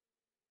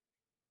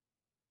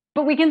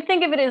 But we can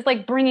think of it as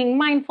like bringing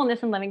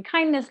mindfulness and loving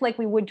kindness like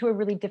we would to a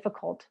really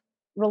difficult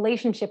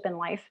relationship in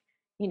life.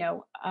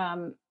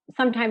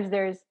 Sometimes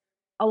there's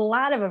a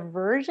lot of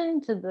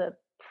aversion to the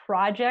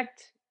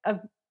project of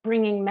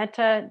bringing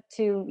metta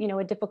to,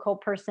 a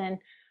difficult person,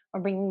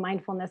 or bringing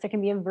mindfulness. There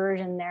can be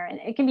aversion there, and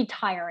it can be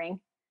tiring.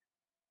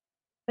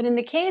 But in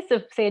the case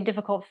of, say, a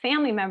difficult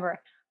family member,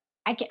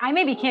 I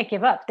maybe can't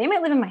give up. They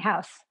might live in my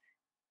house.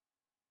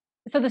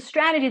 So the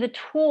strategy, the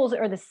tools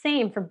are the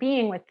same for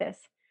being with this.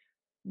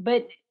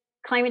 But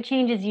climate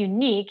change is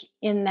unique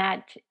in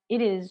that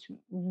it is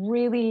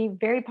really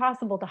very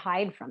possible to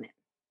hide from it.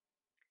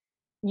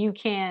 You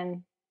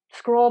can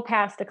scroll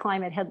past a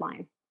climate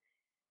headline.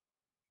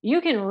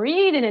 You can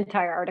read an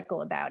entire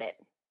article about it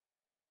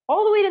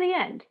all the way to the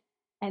end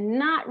and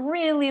not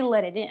really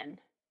let it in.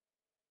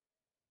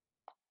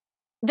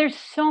 There's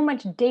so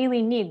much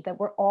daily need that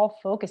we're all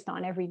focused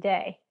on every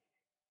day.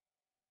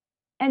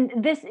 And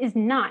this is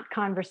not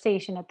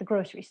conversation at the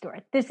grocery store.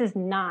 This is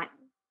not,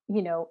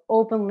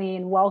 openly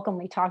and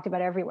welcomely talked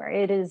about everywhere.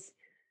 It is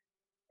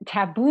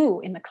taboo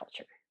in the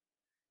culture.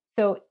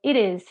 So it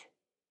is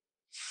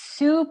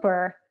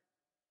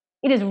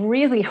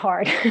really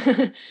hard.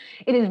 It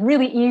is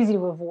really easy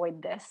to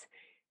avoid this.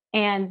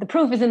 And the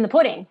proof is in the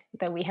pudding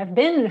that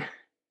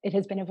it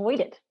has been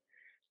avoided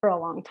for a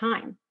long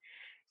time.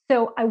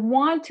 So I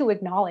want to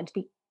acknowledge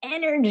the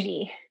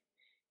energy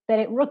that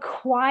it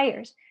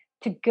requires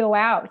to go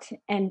out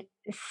and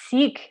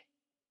seek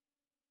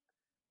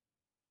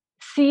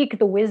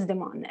the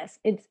wisdom on this.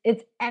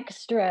 It's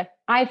extra.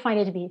 I find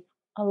it to be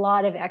a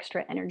lot of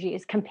extra energy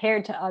as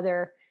compared to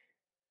other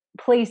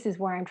places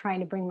where I'm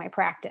trying to bring my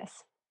practice.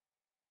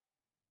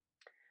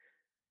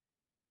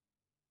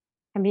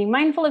 I'm being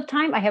mindful of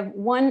time. I have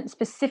one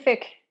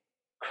specific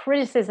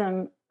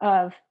criticism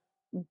of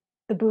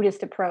the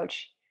Buddhist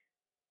approach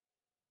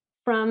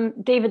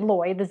from David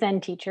Lloyd, the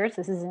Zen teacher. So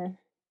this is an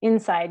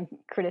inside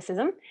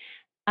criticism.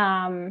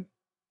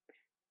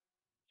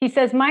 He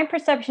says, my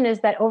perception is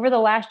that over the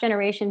last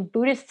generation,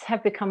 Buddhists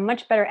have become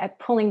much better at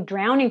pulling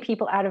drowning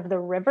people out of the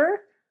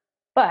river.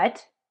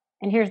 But,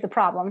 and here's the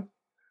problem,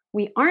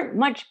 we aren't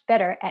much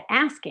better at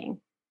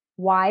asking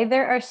why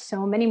there are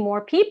so many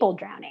more people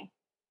drowning.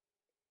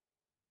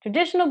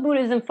 Traditional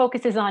Buddhism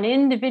focuses on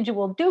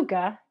individual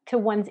dukkha to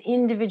one's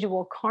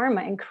individual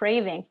karma and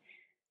craving.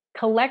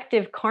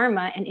 Collective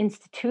karma and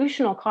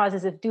institutional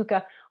causes of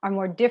dukkha are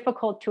more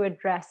difficult to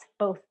address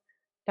both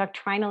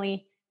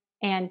doctrinally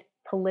and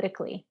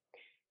politically.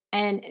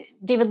 And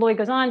David Lloyd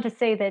goes on to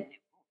say that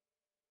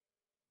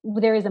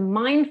there is a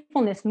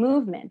mindfulness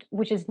movement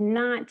which is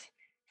not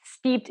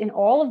steeped in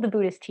all of the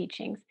Buddhist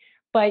teachings,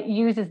 but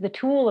uses the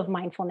tool of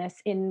mindfulness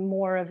in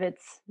more of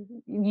its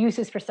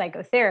uses for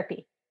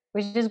psychotherapy,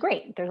 which is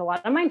great. There's a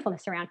lot of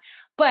mindfulness around,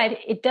 but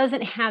it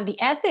doesn't have the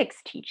ethics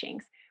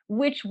teachings,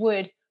 which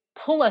would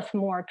pull us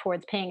more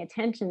towards paying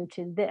attention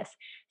to this.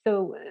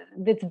 So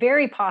it's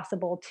very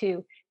possible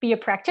to be a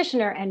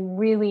practitioner and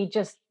really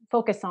just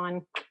focus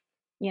on,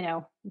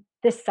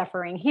 this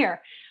suffering here.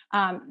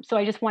 So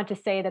I just want to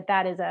say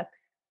that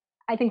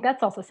I think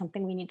that's also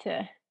something we need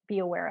to be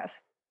aware of.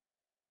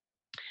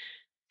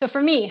 So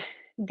for me,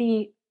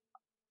 the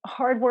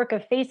hard work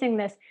of facing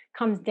this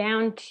comes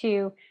down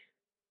to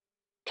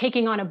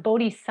taking on a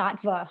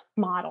bodhisattva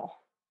model.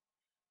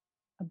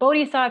 A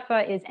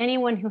bodhisattva is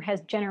anyone who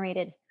has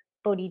generated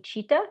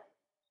bodhicitta,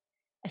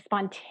 a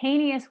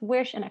spontaneous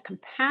wish and a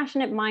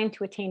compassionate mind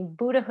to attain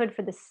Buddhahood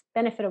for the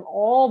benefit of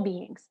all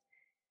beings.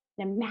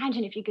 And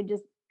imagine if you could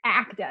just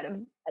act out of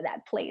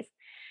that place.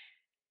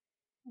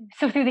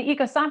 So through the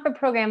Ecosattva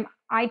program,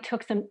 I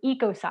took some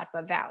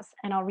Ecosattva vows,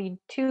 and I'll read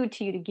two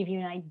to you to give you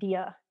an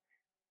idea.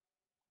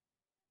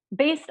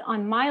 Based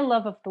on my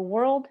love of the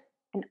world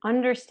and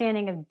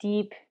understanding of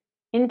deep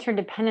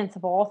interdependence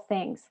of all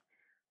things,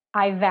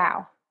 I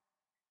vow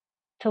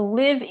to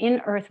live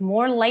in earth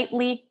more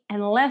lightly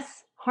and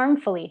less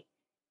harmfully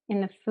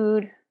in the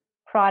food,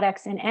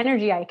 products, and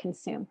energy I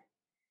consume,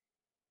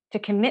 to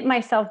commit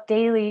myself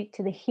daily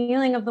to the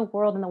healing of the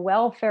world and the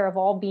welfare of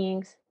all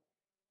beings,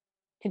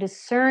 to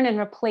discern and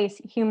replace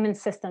human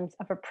systems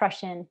of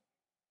oppression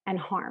and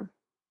harm.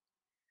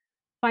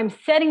 So I'm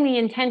setting the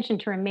intention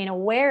to remain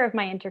aware of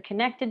my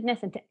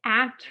interconnectedness and to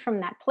act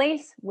from that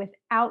place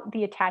without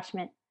the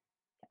attachment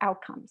to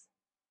outcomes.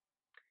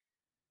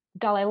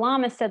 Dalai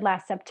Lama said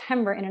last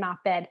September in an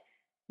op-ed,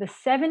 the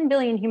 7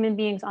 billion human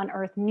beings on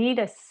earth need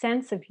a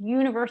sense of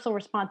universal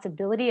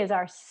responsibility as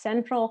our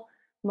central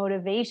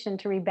motivation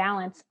to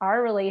rebalance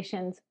our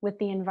relations with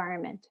the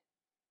environment.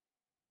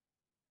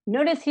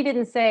 Notice he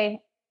didn't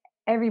say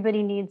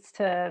everybody needs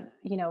to,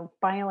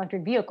 buy an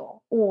electric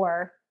vehicle,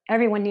 or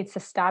everyone needs to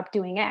stop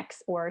doing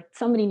X, or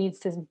somebody needs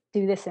to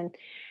do this. And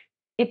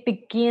it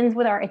begins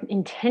with our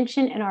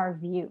intention and our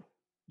view.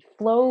 It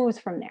flows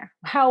from there,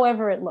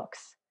 however it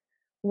looks,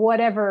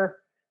 whatever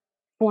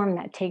form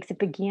that takes, it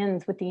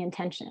begins with the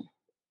intention.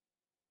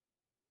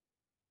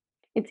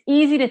 It's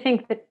easy to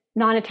think that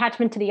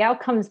non-attachment to the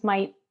outcomes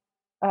might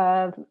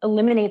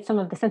eliminate some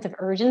of the sense of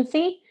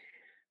urgency,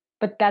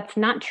 but that's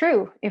not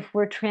true. If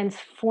we're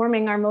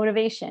transforming our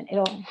motivation,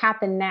 it'll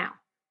happen now,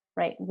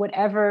 right?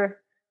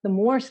 Whatever the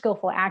more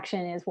skillful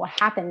action is will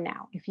happen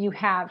now if you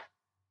have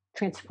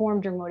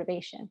transformed your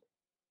motivation.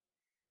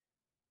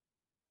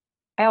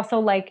 I also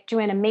like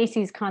Joanna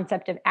Macy's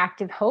concept of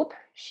active hope.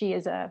 She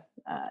is an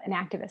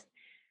activist.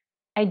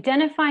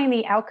 Identifying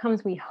the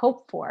outcomes we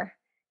hope for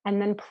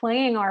and then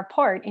playing our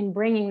part in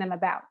bringing them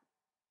about.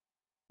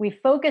 We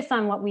focus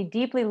on what we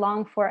deeply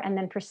long for and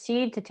then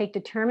proceed to take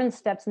determined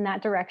steps in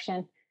that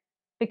direction,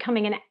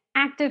 becoming an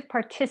active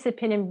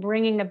participant in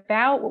bringing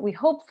about what we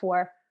hope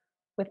for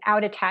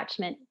without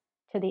attachment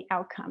to the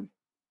outcome.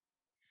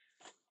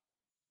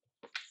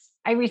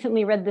 I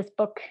recently read this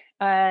book,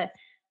 The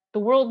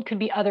World Could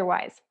Be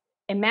Otherwise,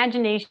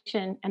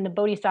 Imagination and the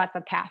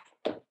Bodhisattva Path.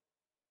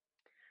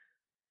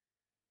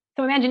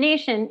 So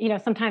imagination,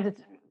 sometimes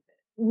it's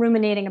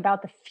ruminating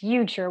about the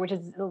future, which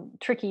is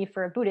tricky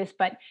for a Buddhist,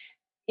 but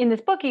in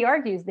this book, he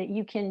argues that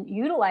you can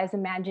utilize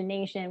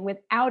imagination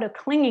without a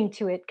clinging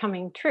to it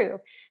coming true,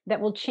 that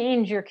will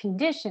change your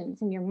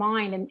conditions in your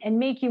mind and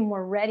make you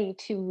more ready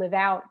to live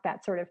out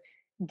that sort of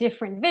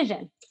different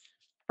vision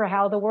for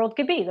how the world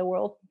could be. The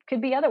world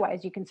could be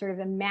otherwise. You can sort of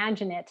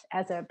imagine it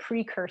as a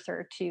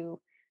precursor to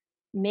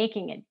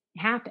making it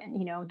happen.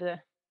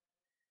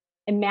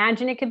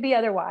 Imagine it could be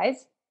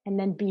otherwise, and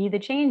then be the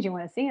change you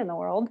want to see in the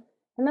world,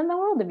 and then the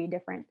world would be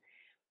different.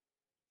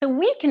 So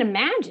we can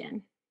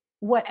imagine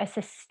what a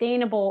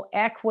sustainable,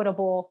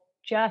 equitable,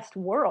 just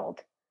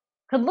world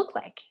could look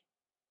like.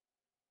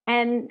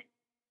 And,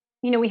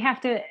 we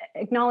have to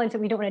acknowledge that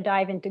we don't want to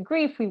dive into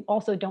grief. We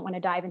also don't want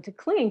to dive into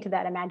clinging to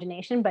that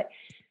imagination. But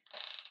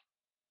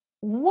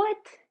what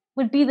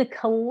would be the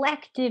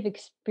collective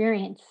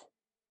experience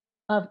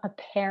of a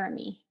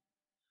parami?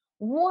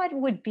 What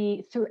would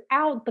be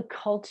throughout the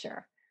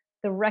culture,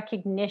 the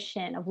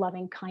recognition of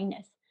loving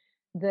kindness,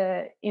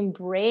 the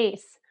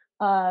embrace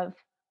of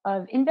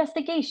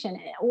investigation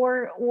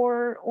or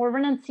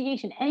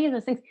renunciation, any of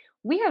those things?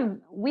 We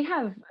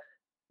have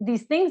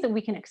these things that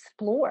we can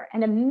explore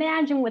and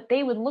imagine what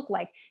they would look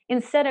like,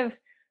 instead of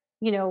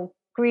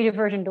greed,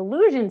 aversion,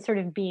 delusion sort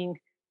of being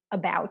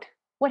about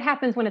what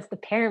happens when it's the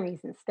paramis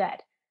instead.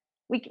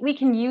 We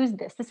can use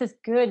this. This is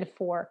good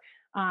for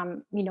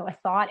a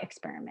thought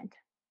experiment.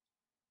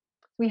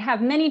 we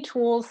have many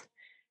tools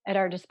at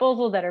our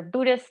disposal that are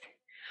Buddhist.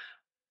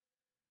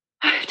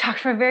 I've talked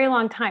for a very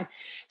long time.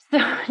 So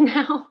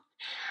now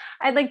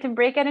I'd like to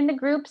break it into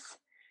groups,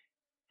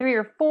 3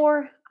 or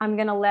 4. I'm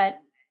going to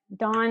let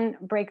Dawn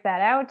break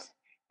that out,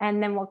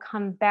 and then we'll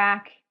come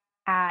back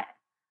at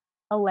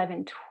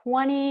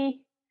 11:20,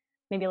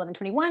 maybe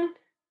 11:21,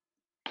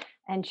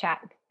 and chat.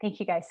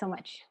 Thank you guys so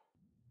much.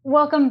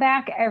 Welcome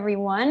back,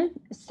 everyone.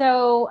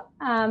 So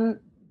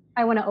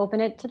I want to open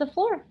it to the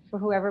floor for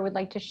whoever would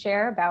like to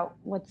share about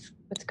what's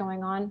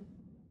going on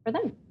for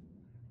them.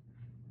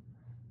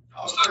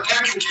 So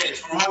thank you, Kate,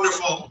 for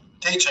wonderful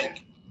teaching.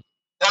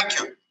 Thank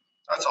you.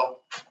 That's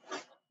all.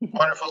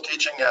 Wonderful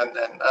teaching, and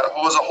it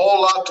was a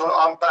whole lot to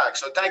unpack.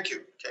 So thank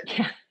you, Kate.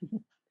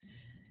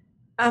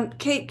 Yeah.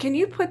 Kate, can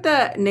you put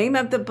the name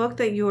of the book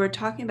that you were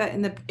talking about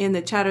in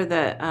the chat, or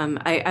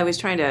I was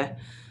trying to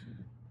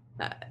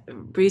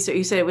research.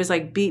 You said it was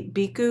like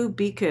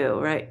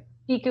Bhikkhu, right?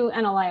 Bhikkhu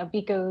Analayo.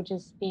 Bhikkhu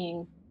just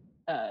being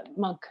a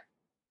monk.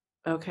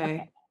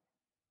 Okay.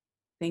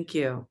 Thank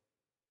you.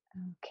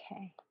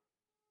 Okay.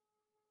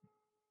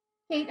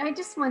 Kate, I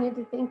just wanted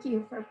to thank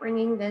you for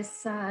bringing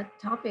this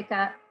topic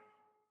up.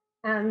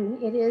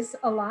 It is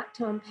a lot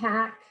to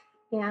unpack,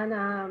 and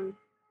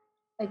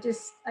I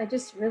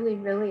just really,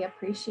 really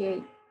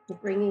appreciate you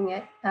bringing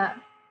it up.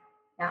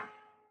 Yeah.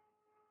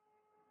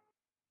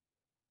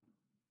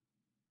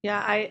 Yeah,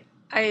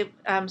 I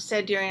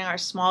said during our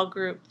small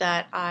group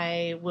that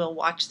I will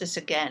watch this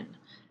again.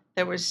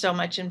 There was so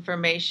much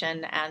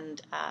information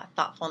and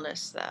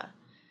thoughtfulness.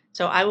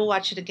 So I will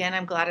watch it again.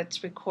 I'm glad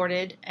it's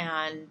recorded,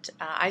 and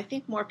I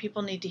think more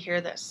people need to hear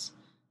this.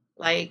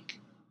 Like,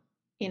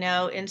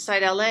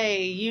 Inside LA,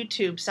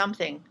 YouTube,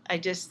 something. I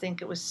just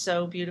think it was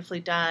so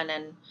beautifully done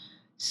and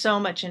so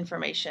much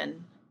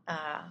information.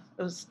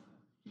 It was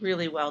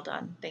really well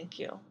done. Thank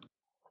you.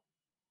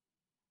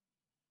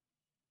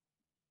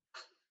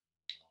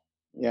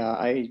 Yeah,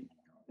 I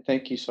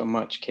thank you so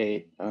much,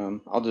 Kate.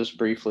 I'll just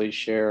briefly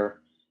share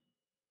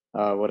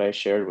what I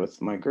shared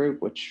with my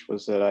group, which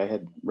was that I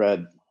had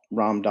read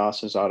Ram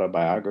Dass's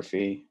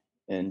autobiography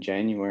in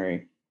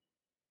January.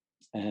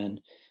 And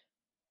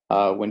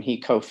when he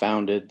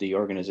co-founded the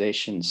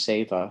organization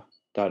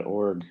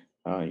Seva.org,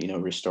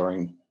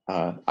 restoring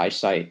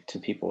eyesight to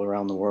people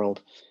around the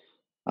world,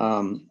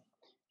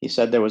 he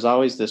said there was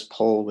always this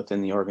pull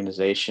within the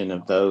organization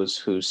of those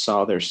who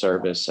saw their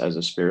service as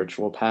a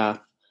spiritual path,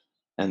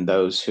 and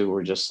those who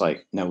were just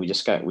like, no, we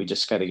just got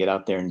to get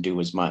out there and do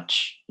as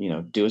much,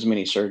 do as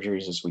many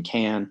surgeries as we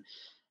can.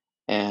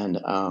 And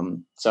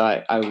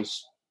so I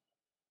was,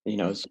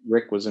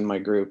 Rick was in my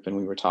group, and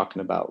we were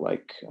talking about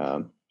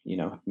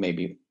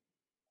maybe,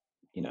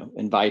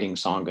 inviting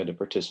Sangha to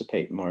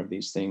participate in more of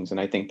these things. And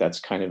I think that's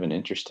kind of an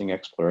interesting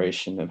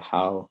exploration of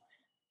how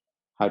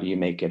do you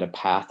make it a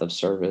path of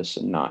service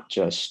and not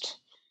just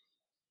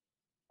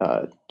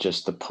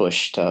the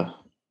push to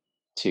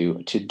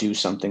do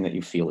something that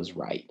you feel is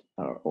right,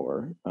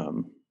 or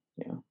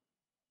yeah.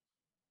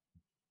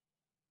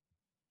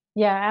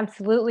 Yeah,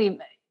 absolutely.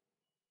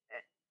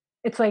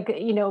 It's like,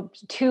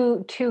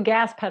 two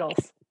gas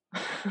pedals.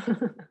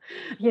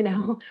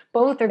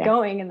 Both are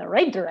going in the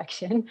right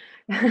direction.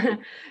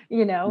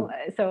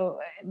 So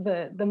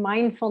the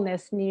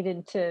mindfulness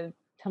needed to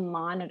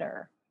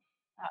monitor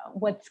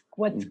what's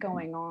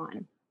going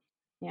on.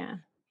 Yeah.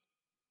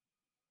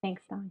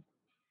 Thanks, Don.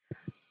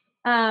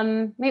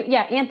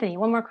 Anthony,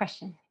 one more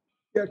question.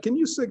 Yeah, can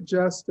you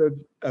suggest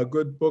a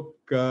good book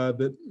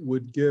that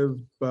would give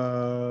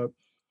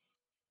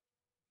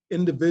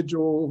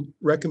individual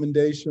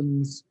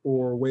recommendations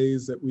for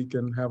ways that we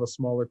can have a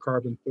smaller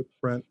carbon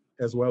footprint,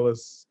 as well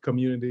as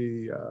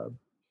community,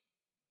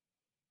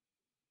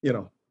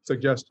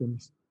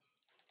 suggestions?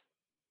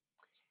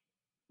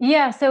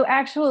 Yeah, so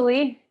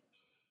actually,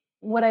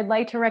 what I'd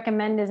like to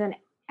recommend is an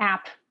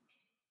app.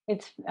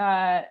 It's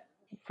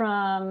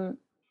from,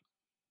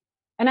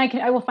 and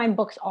I will find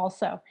books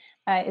also.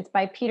 It's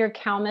by Peter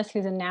Kalmus,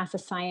 who's a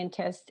NASA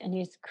scientist, and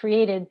he's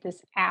created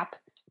this app,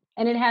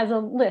 and it has a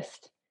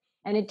list,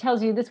 and it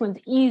tells you this one's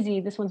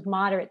easy, this one's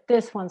moderate,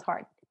 this one's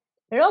hard.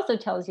 But it also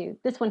tells you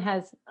this one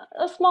has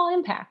a small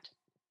impact,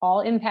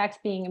 all impacts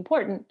being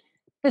important.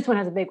 This one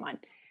has a big one.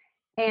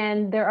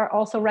 And there are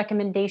also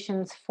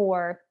recommendations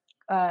for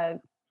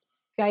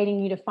guiding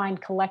you to find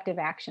collective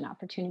action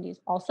opportunities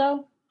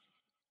also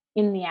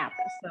in the app.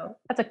 So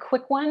that's a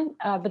quick one,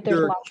 but there's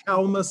a lot.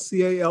 Kalmus,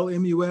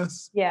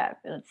 Calmus. Yeah,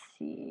 let's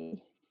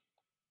see.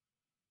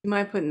 You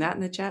mind putting that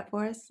in the chat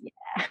for us?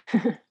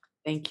 Yeah.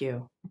 Thank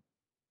you.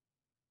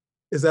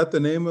 Is that the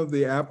name of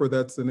the app, or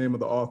that's the name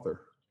of the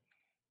author?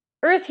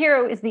 Earth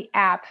Hero is the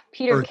app.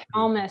 Peter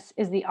Kalmus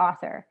is the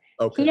author.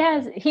 Okay.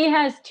 He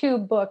has 2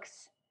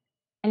 books,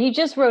 and he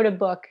just wrote a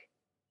book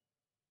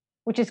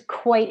which is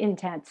quite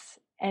intense,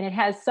 and it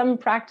has some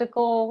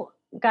practical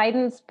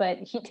guidance, but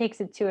he takes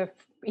it to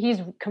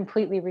he's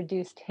completely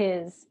reduced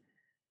his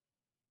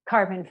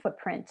carbon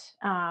footprint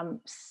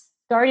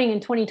starting in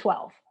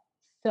 2012.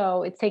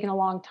 So it's taken a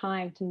long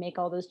time to make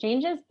all those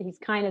changes, but he's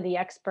kind of the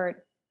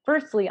expert,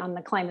 firstly, on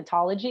the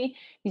climatology.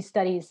 He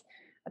studies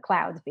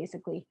clouds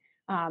basically,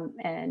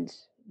 and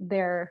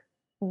their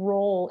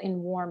role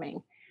in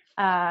warming.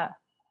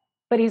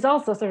 But he's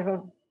also sort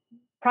of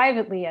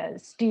privately a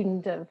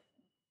student of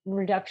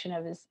reduction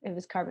of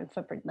his carbon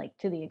footprint, like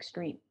to the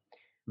extreme.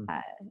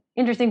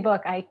 Interesting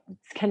book. I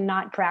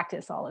cannot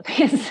practice all of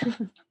his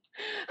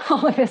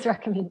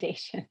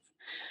recommendations.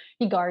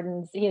 He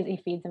gardens.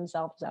 He feeds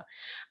himself. So,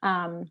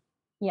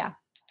 yeah.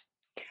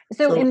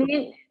 So in the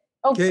end,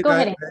 Kate, go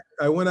ahead.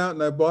 I went out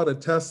and I bought a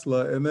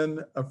Tesla, and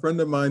then a friend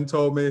of mine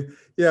told me,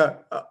 "Yeah,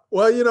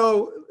 well, you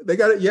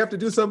have to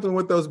do something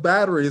with those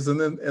batteries,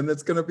 and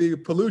it's going to be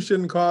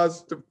pollution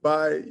caused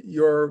by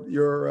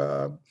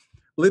your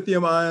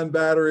lithium-ion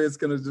battery. It's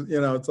going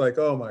to, it's like,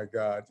 oh my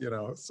God,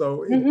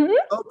 So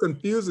it's so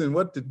confusing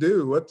what to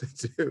do.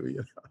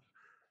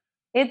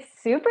 It's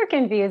super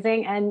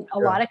confusing, and a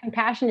lot of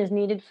compassion is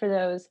needed for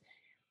those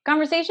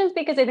conversations,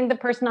 because I think the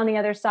person on the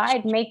other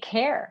side may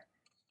care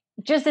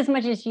just as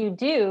much as you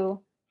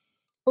do,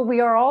 but we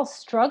are all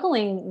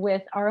struggling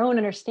with our own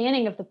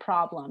understanding of the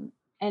problem.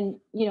 And,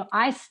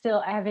 I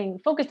still, having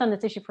focused on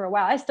this issue for a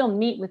while, I still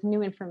meet with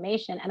new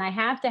information, and I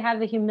have to have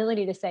the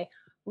humility to say,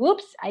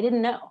 whoops, I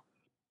didn't know,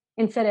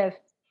 instead of,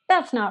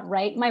 that's not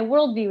right. My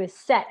worldview is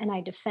set and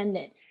I defend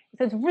it.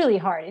 So it's really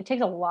hard. It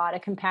takes a lot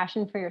of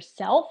compassion for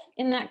yourself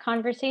in that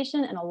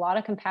conversation, and a lot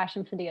of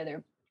compassion for the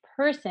other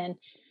person.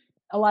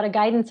 A lot of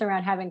guidance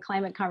around having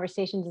climate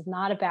conversations is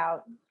not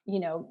about,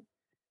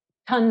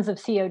 tons of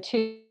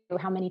CO2,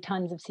 how many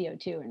tons of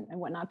CO2 and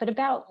whatnot, but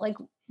about like,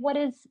 what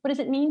does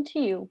it mean to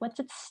you? What's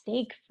at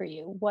stake for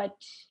you? What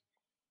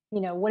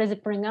does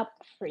it bring up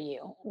for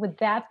you? Would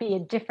that be a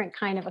different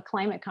kind of a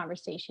climate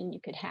conversation you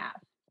could have,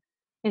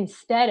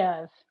 instead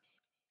of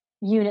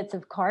units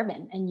of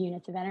carbon and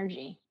units of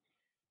energy?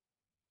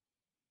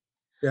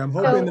 Yeah, I'm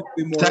hoping there'll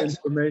be more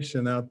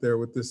information out there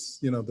with this,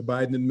 the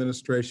Biden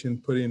administration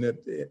putting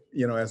it,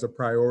 as a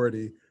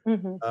priority.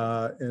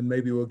 And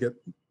maybe we'll get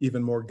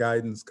even more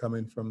guidance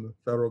coming from the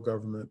federal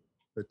government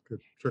that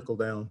could trickle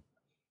down.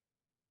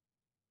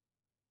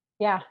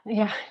 Yeah.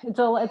 It's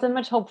a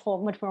much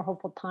more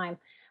hopeful time.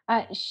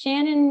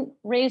 Shannon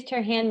raised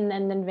her hand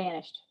and then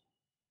vanished.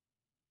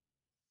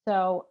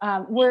 So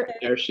we're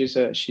there.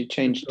 She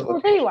changed. Oh,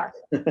 there you are.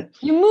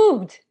 You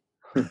moved.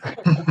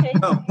 Okay.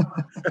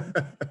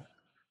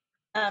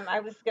 I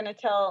was going to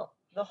tell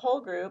the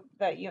whole group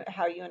that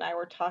how you and I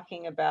were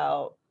talking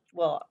about.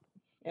 Well,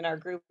 in our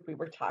group, we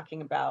were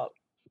talking about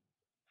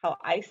how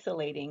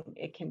isolating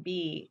it can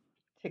be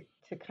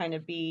to kind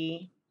of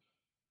be,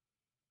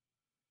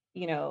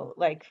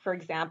 like, for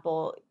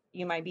example,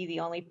 you might be the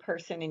only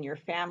person in your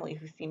family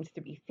who seems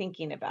to be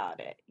thinking about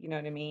it. You know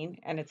what I mean?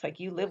 And it's like,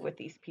 you live with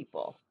these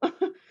people.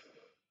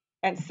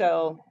 And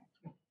so,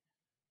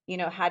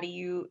 how do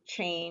you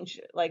change,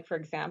 like, for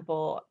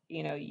example,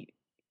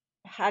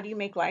 how do you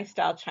make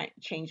lifestyle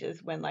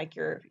changes when, like,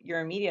 your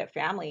immediate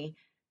family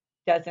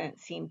doesn't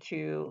seem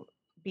to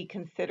be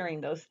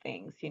considering those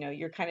things?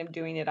 You're kind of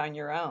doing it on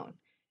your own,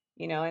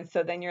 and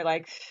so then you're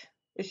like,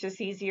 it's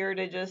just easier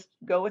to just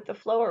go with the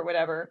flow or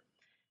whatever.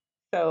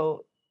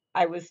 So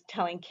I was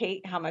telling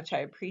Kate how much I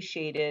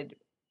appreciated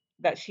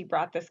that she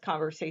brought this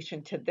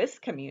conversation to this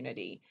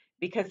community,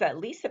 because at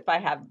least if I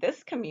have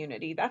this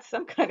community, that's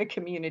some kind of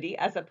community,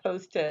 as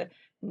opposed to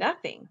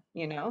nothing,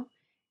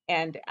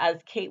 And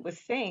as Kate was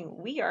saying,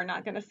 we are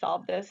not going to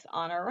solve this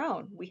on our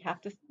own. We have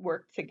to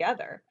work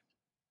together.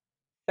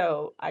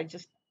 So I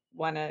just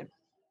want to,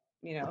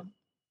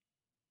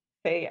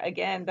 say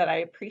again that I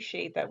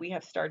appreciate that we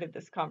have started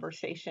this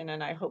conversation,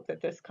 and I hope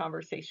that this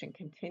conversation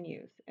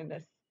continues in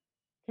this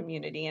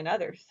community and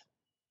others.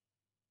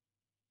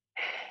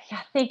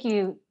 Yeah, thank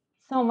you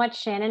so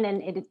much, Shannon.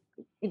 And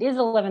it is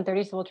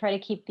 11:30, so we'll try to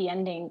keep the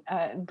ending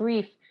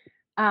brief.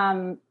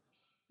 So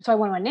I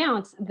want to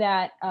announce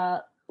that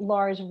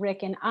Lars,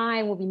 Rick, and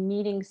I will be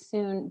meeting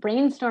soon,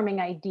 brainstorming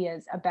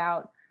ideas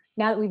about,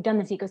 now that we've done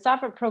this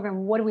EcoSoftware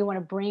program, what do we want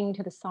to bring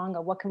to the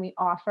Sangha? What can we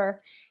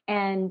offer?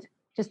 And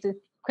just a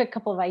quick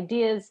couple of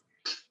ideas,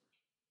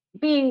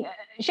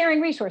 sharing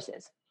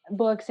resources,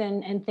 books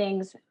and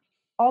things.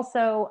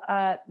 Also,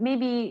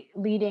 maybe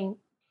leading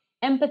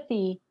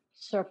empathy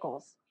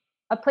circles,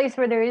 a place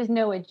where there is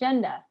no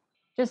agenda,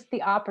 just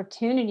the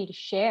opportunity to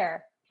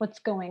share what's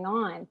going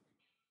on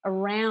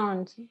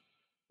around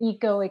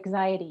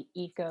eco-anxiety,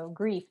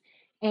 eco-grief,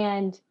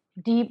 and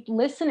deep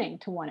listening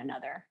to one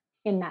another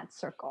in that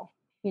circle,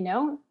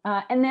 and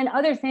then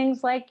other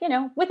things like,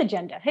 with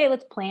agenda. Hey,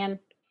 let's plan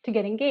to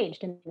get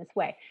engaged in this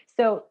way.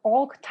 So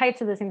all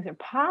types of those things are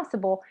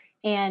possible.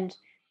 And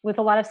with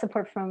a lot of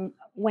support from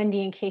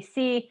Wendy and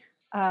KC,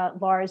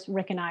 Lars,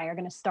 Rick, and I are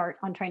going to start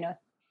on trying to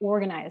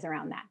organize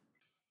around that.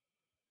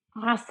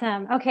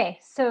 Awesome. Okay,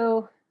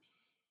 so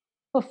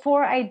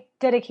before I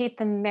dedicate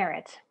the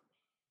merit,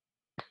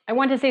 I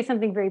want to say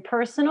something very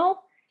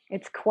personal.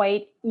 It's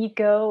quite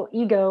ego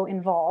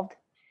involved,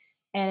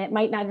 and it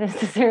might not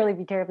necessarily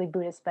be terribly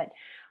Buddhist, but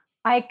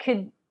I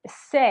could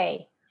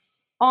say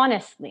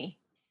honestly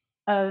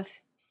of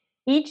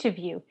each of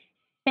you,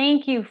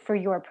 thank you for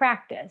your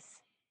practice,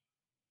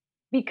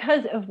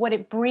 because of what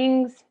it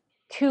brings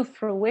to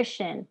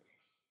fruition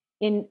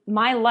in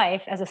my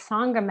life as a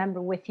Sangha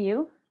member with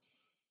you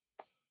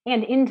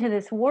and into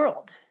this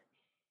world.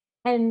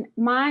 And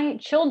my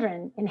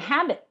children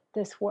inhabit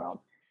this world.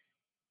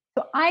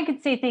 So I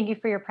could say thank you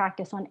for your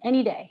practice on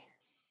any day.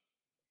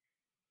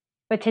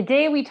 But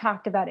today we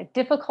talked about a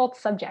difficult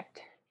subject.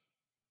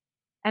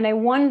 And I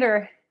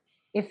wonder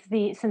if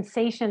the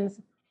sensations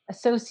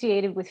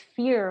associated with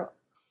fear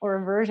or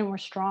aversion were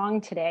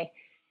strong today.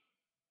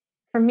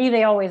 For me,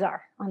 they always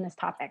are on this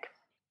topic.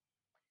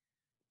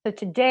 So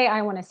today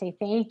I want to say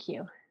thank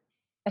you,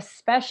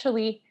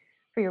 especially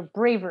for your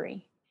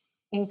bravery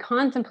in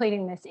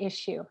contemplating this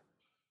issue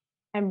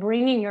and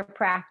bringing your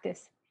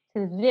practice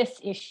to this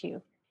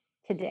issue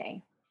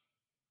today.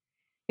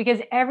 Because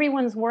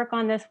everyone's work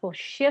on this will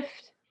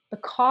shift the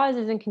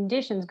causes and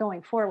conditions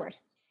going forward.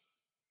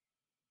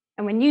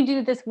 And when you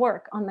do this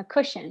work on the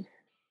cushion,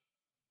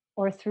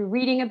 or through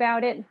reading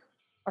about it,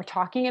 or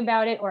talking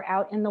about it, or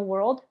out in the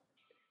world,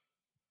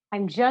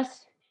 I'm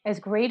just as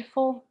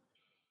grateful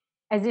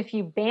as if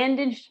you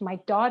bandaged my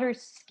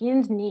daughter's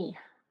skinned knee,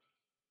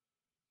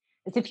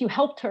 as if you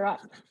helped her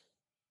up.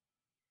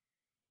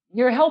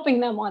 You're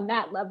helping them on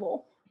that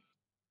level.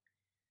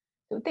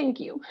 So thank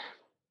you.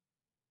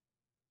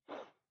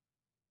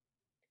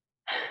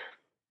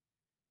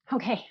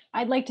 Okay,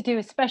 I'd like to do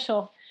a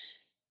special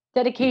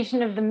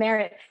dedication of the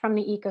merit from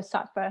the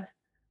Ecosattva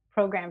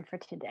program for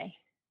today.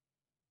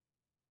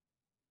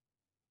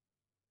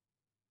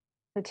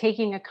 So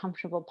taking a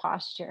comfortable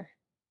posture.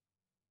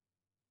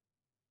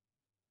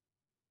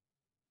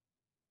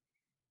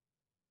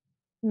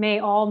 May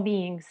all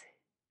beings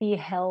be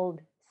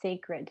held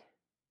sacred.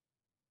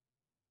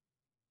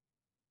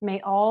 May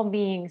all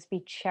beings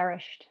be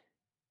cherished.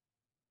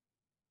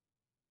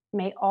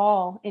 May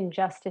all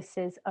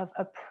injustices of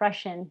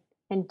oppression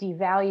and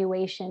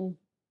devaluation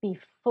be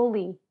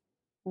fully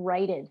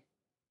righted,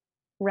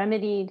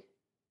 remedied,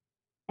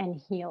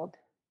 and healed.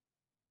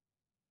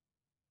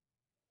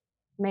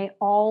 May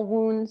all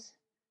wounds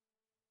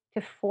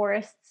to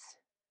forests,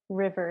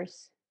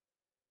 rivers,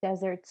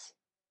 deserts,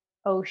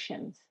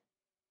 oceans,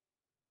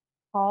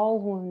 all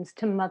wounds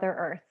to Mother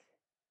Earth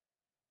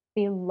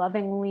be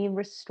lovingly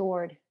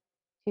restored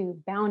to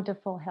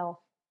bountiful health.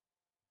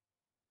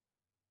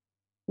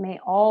 May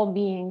all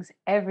beings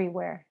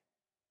everywhere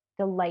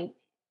delight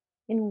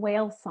in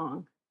whale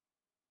song,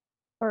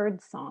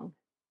 bird song,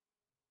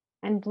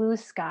 and blue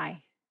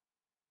sky.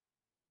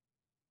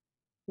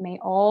 May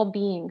all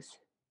beings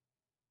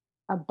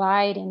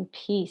abide in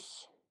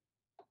peace,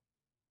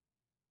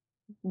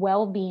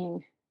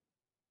 well-being,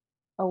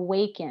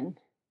 awaken,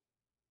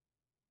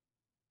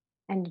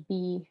 and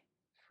be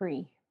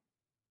free.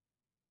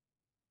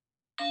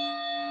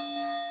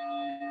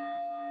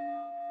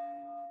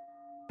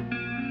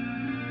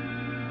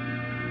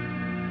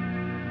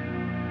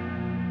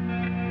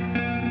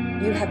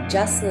 You have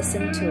just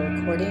listened to a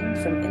recording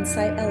from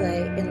Insight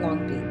LA in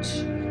Long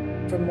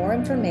Beach. For more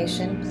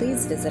information,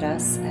 please visit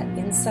us at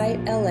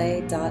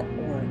insightla.org.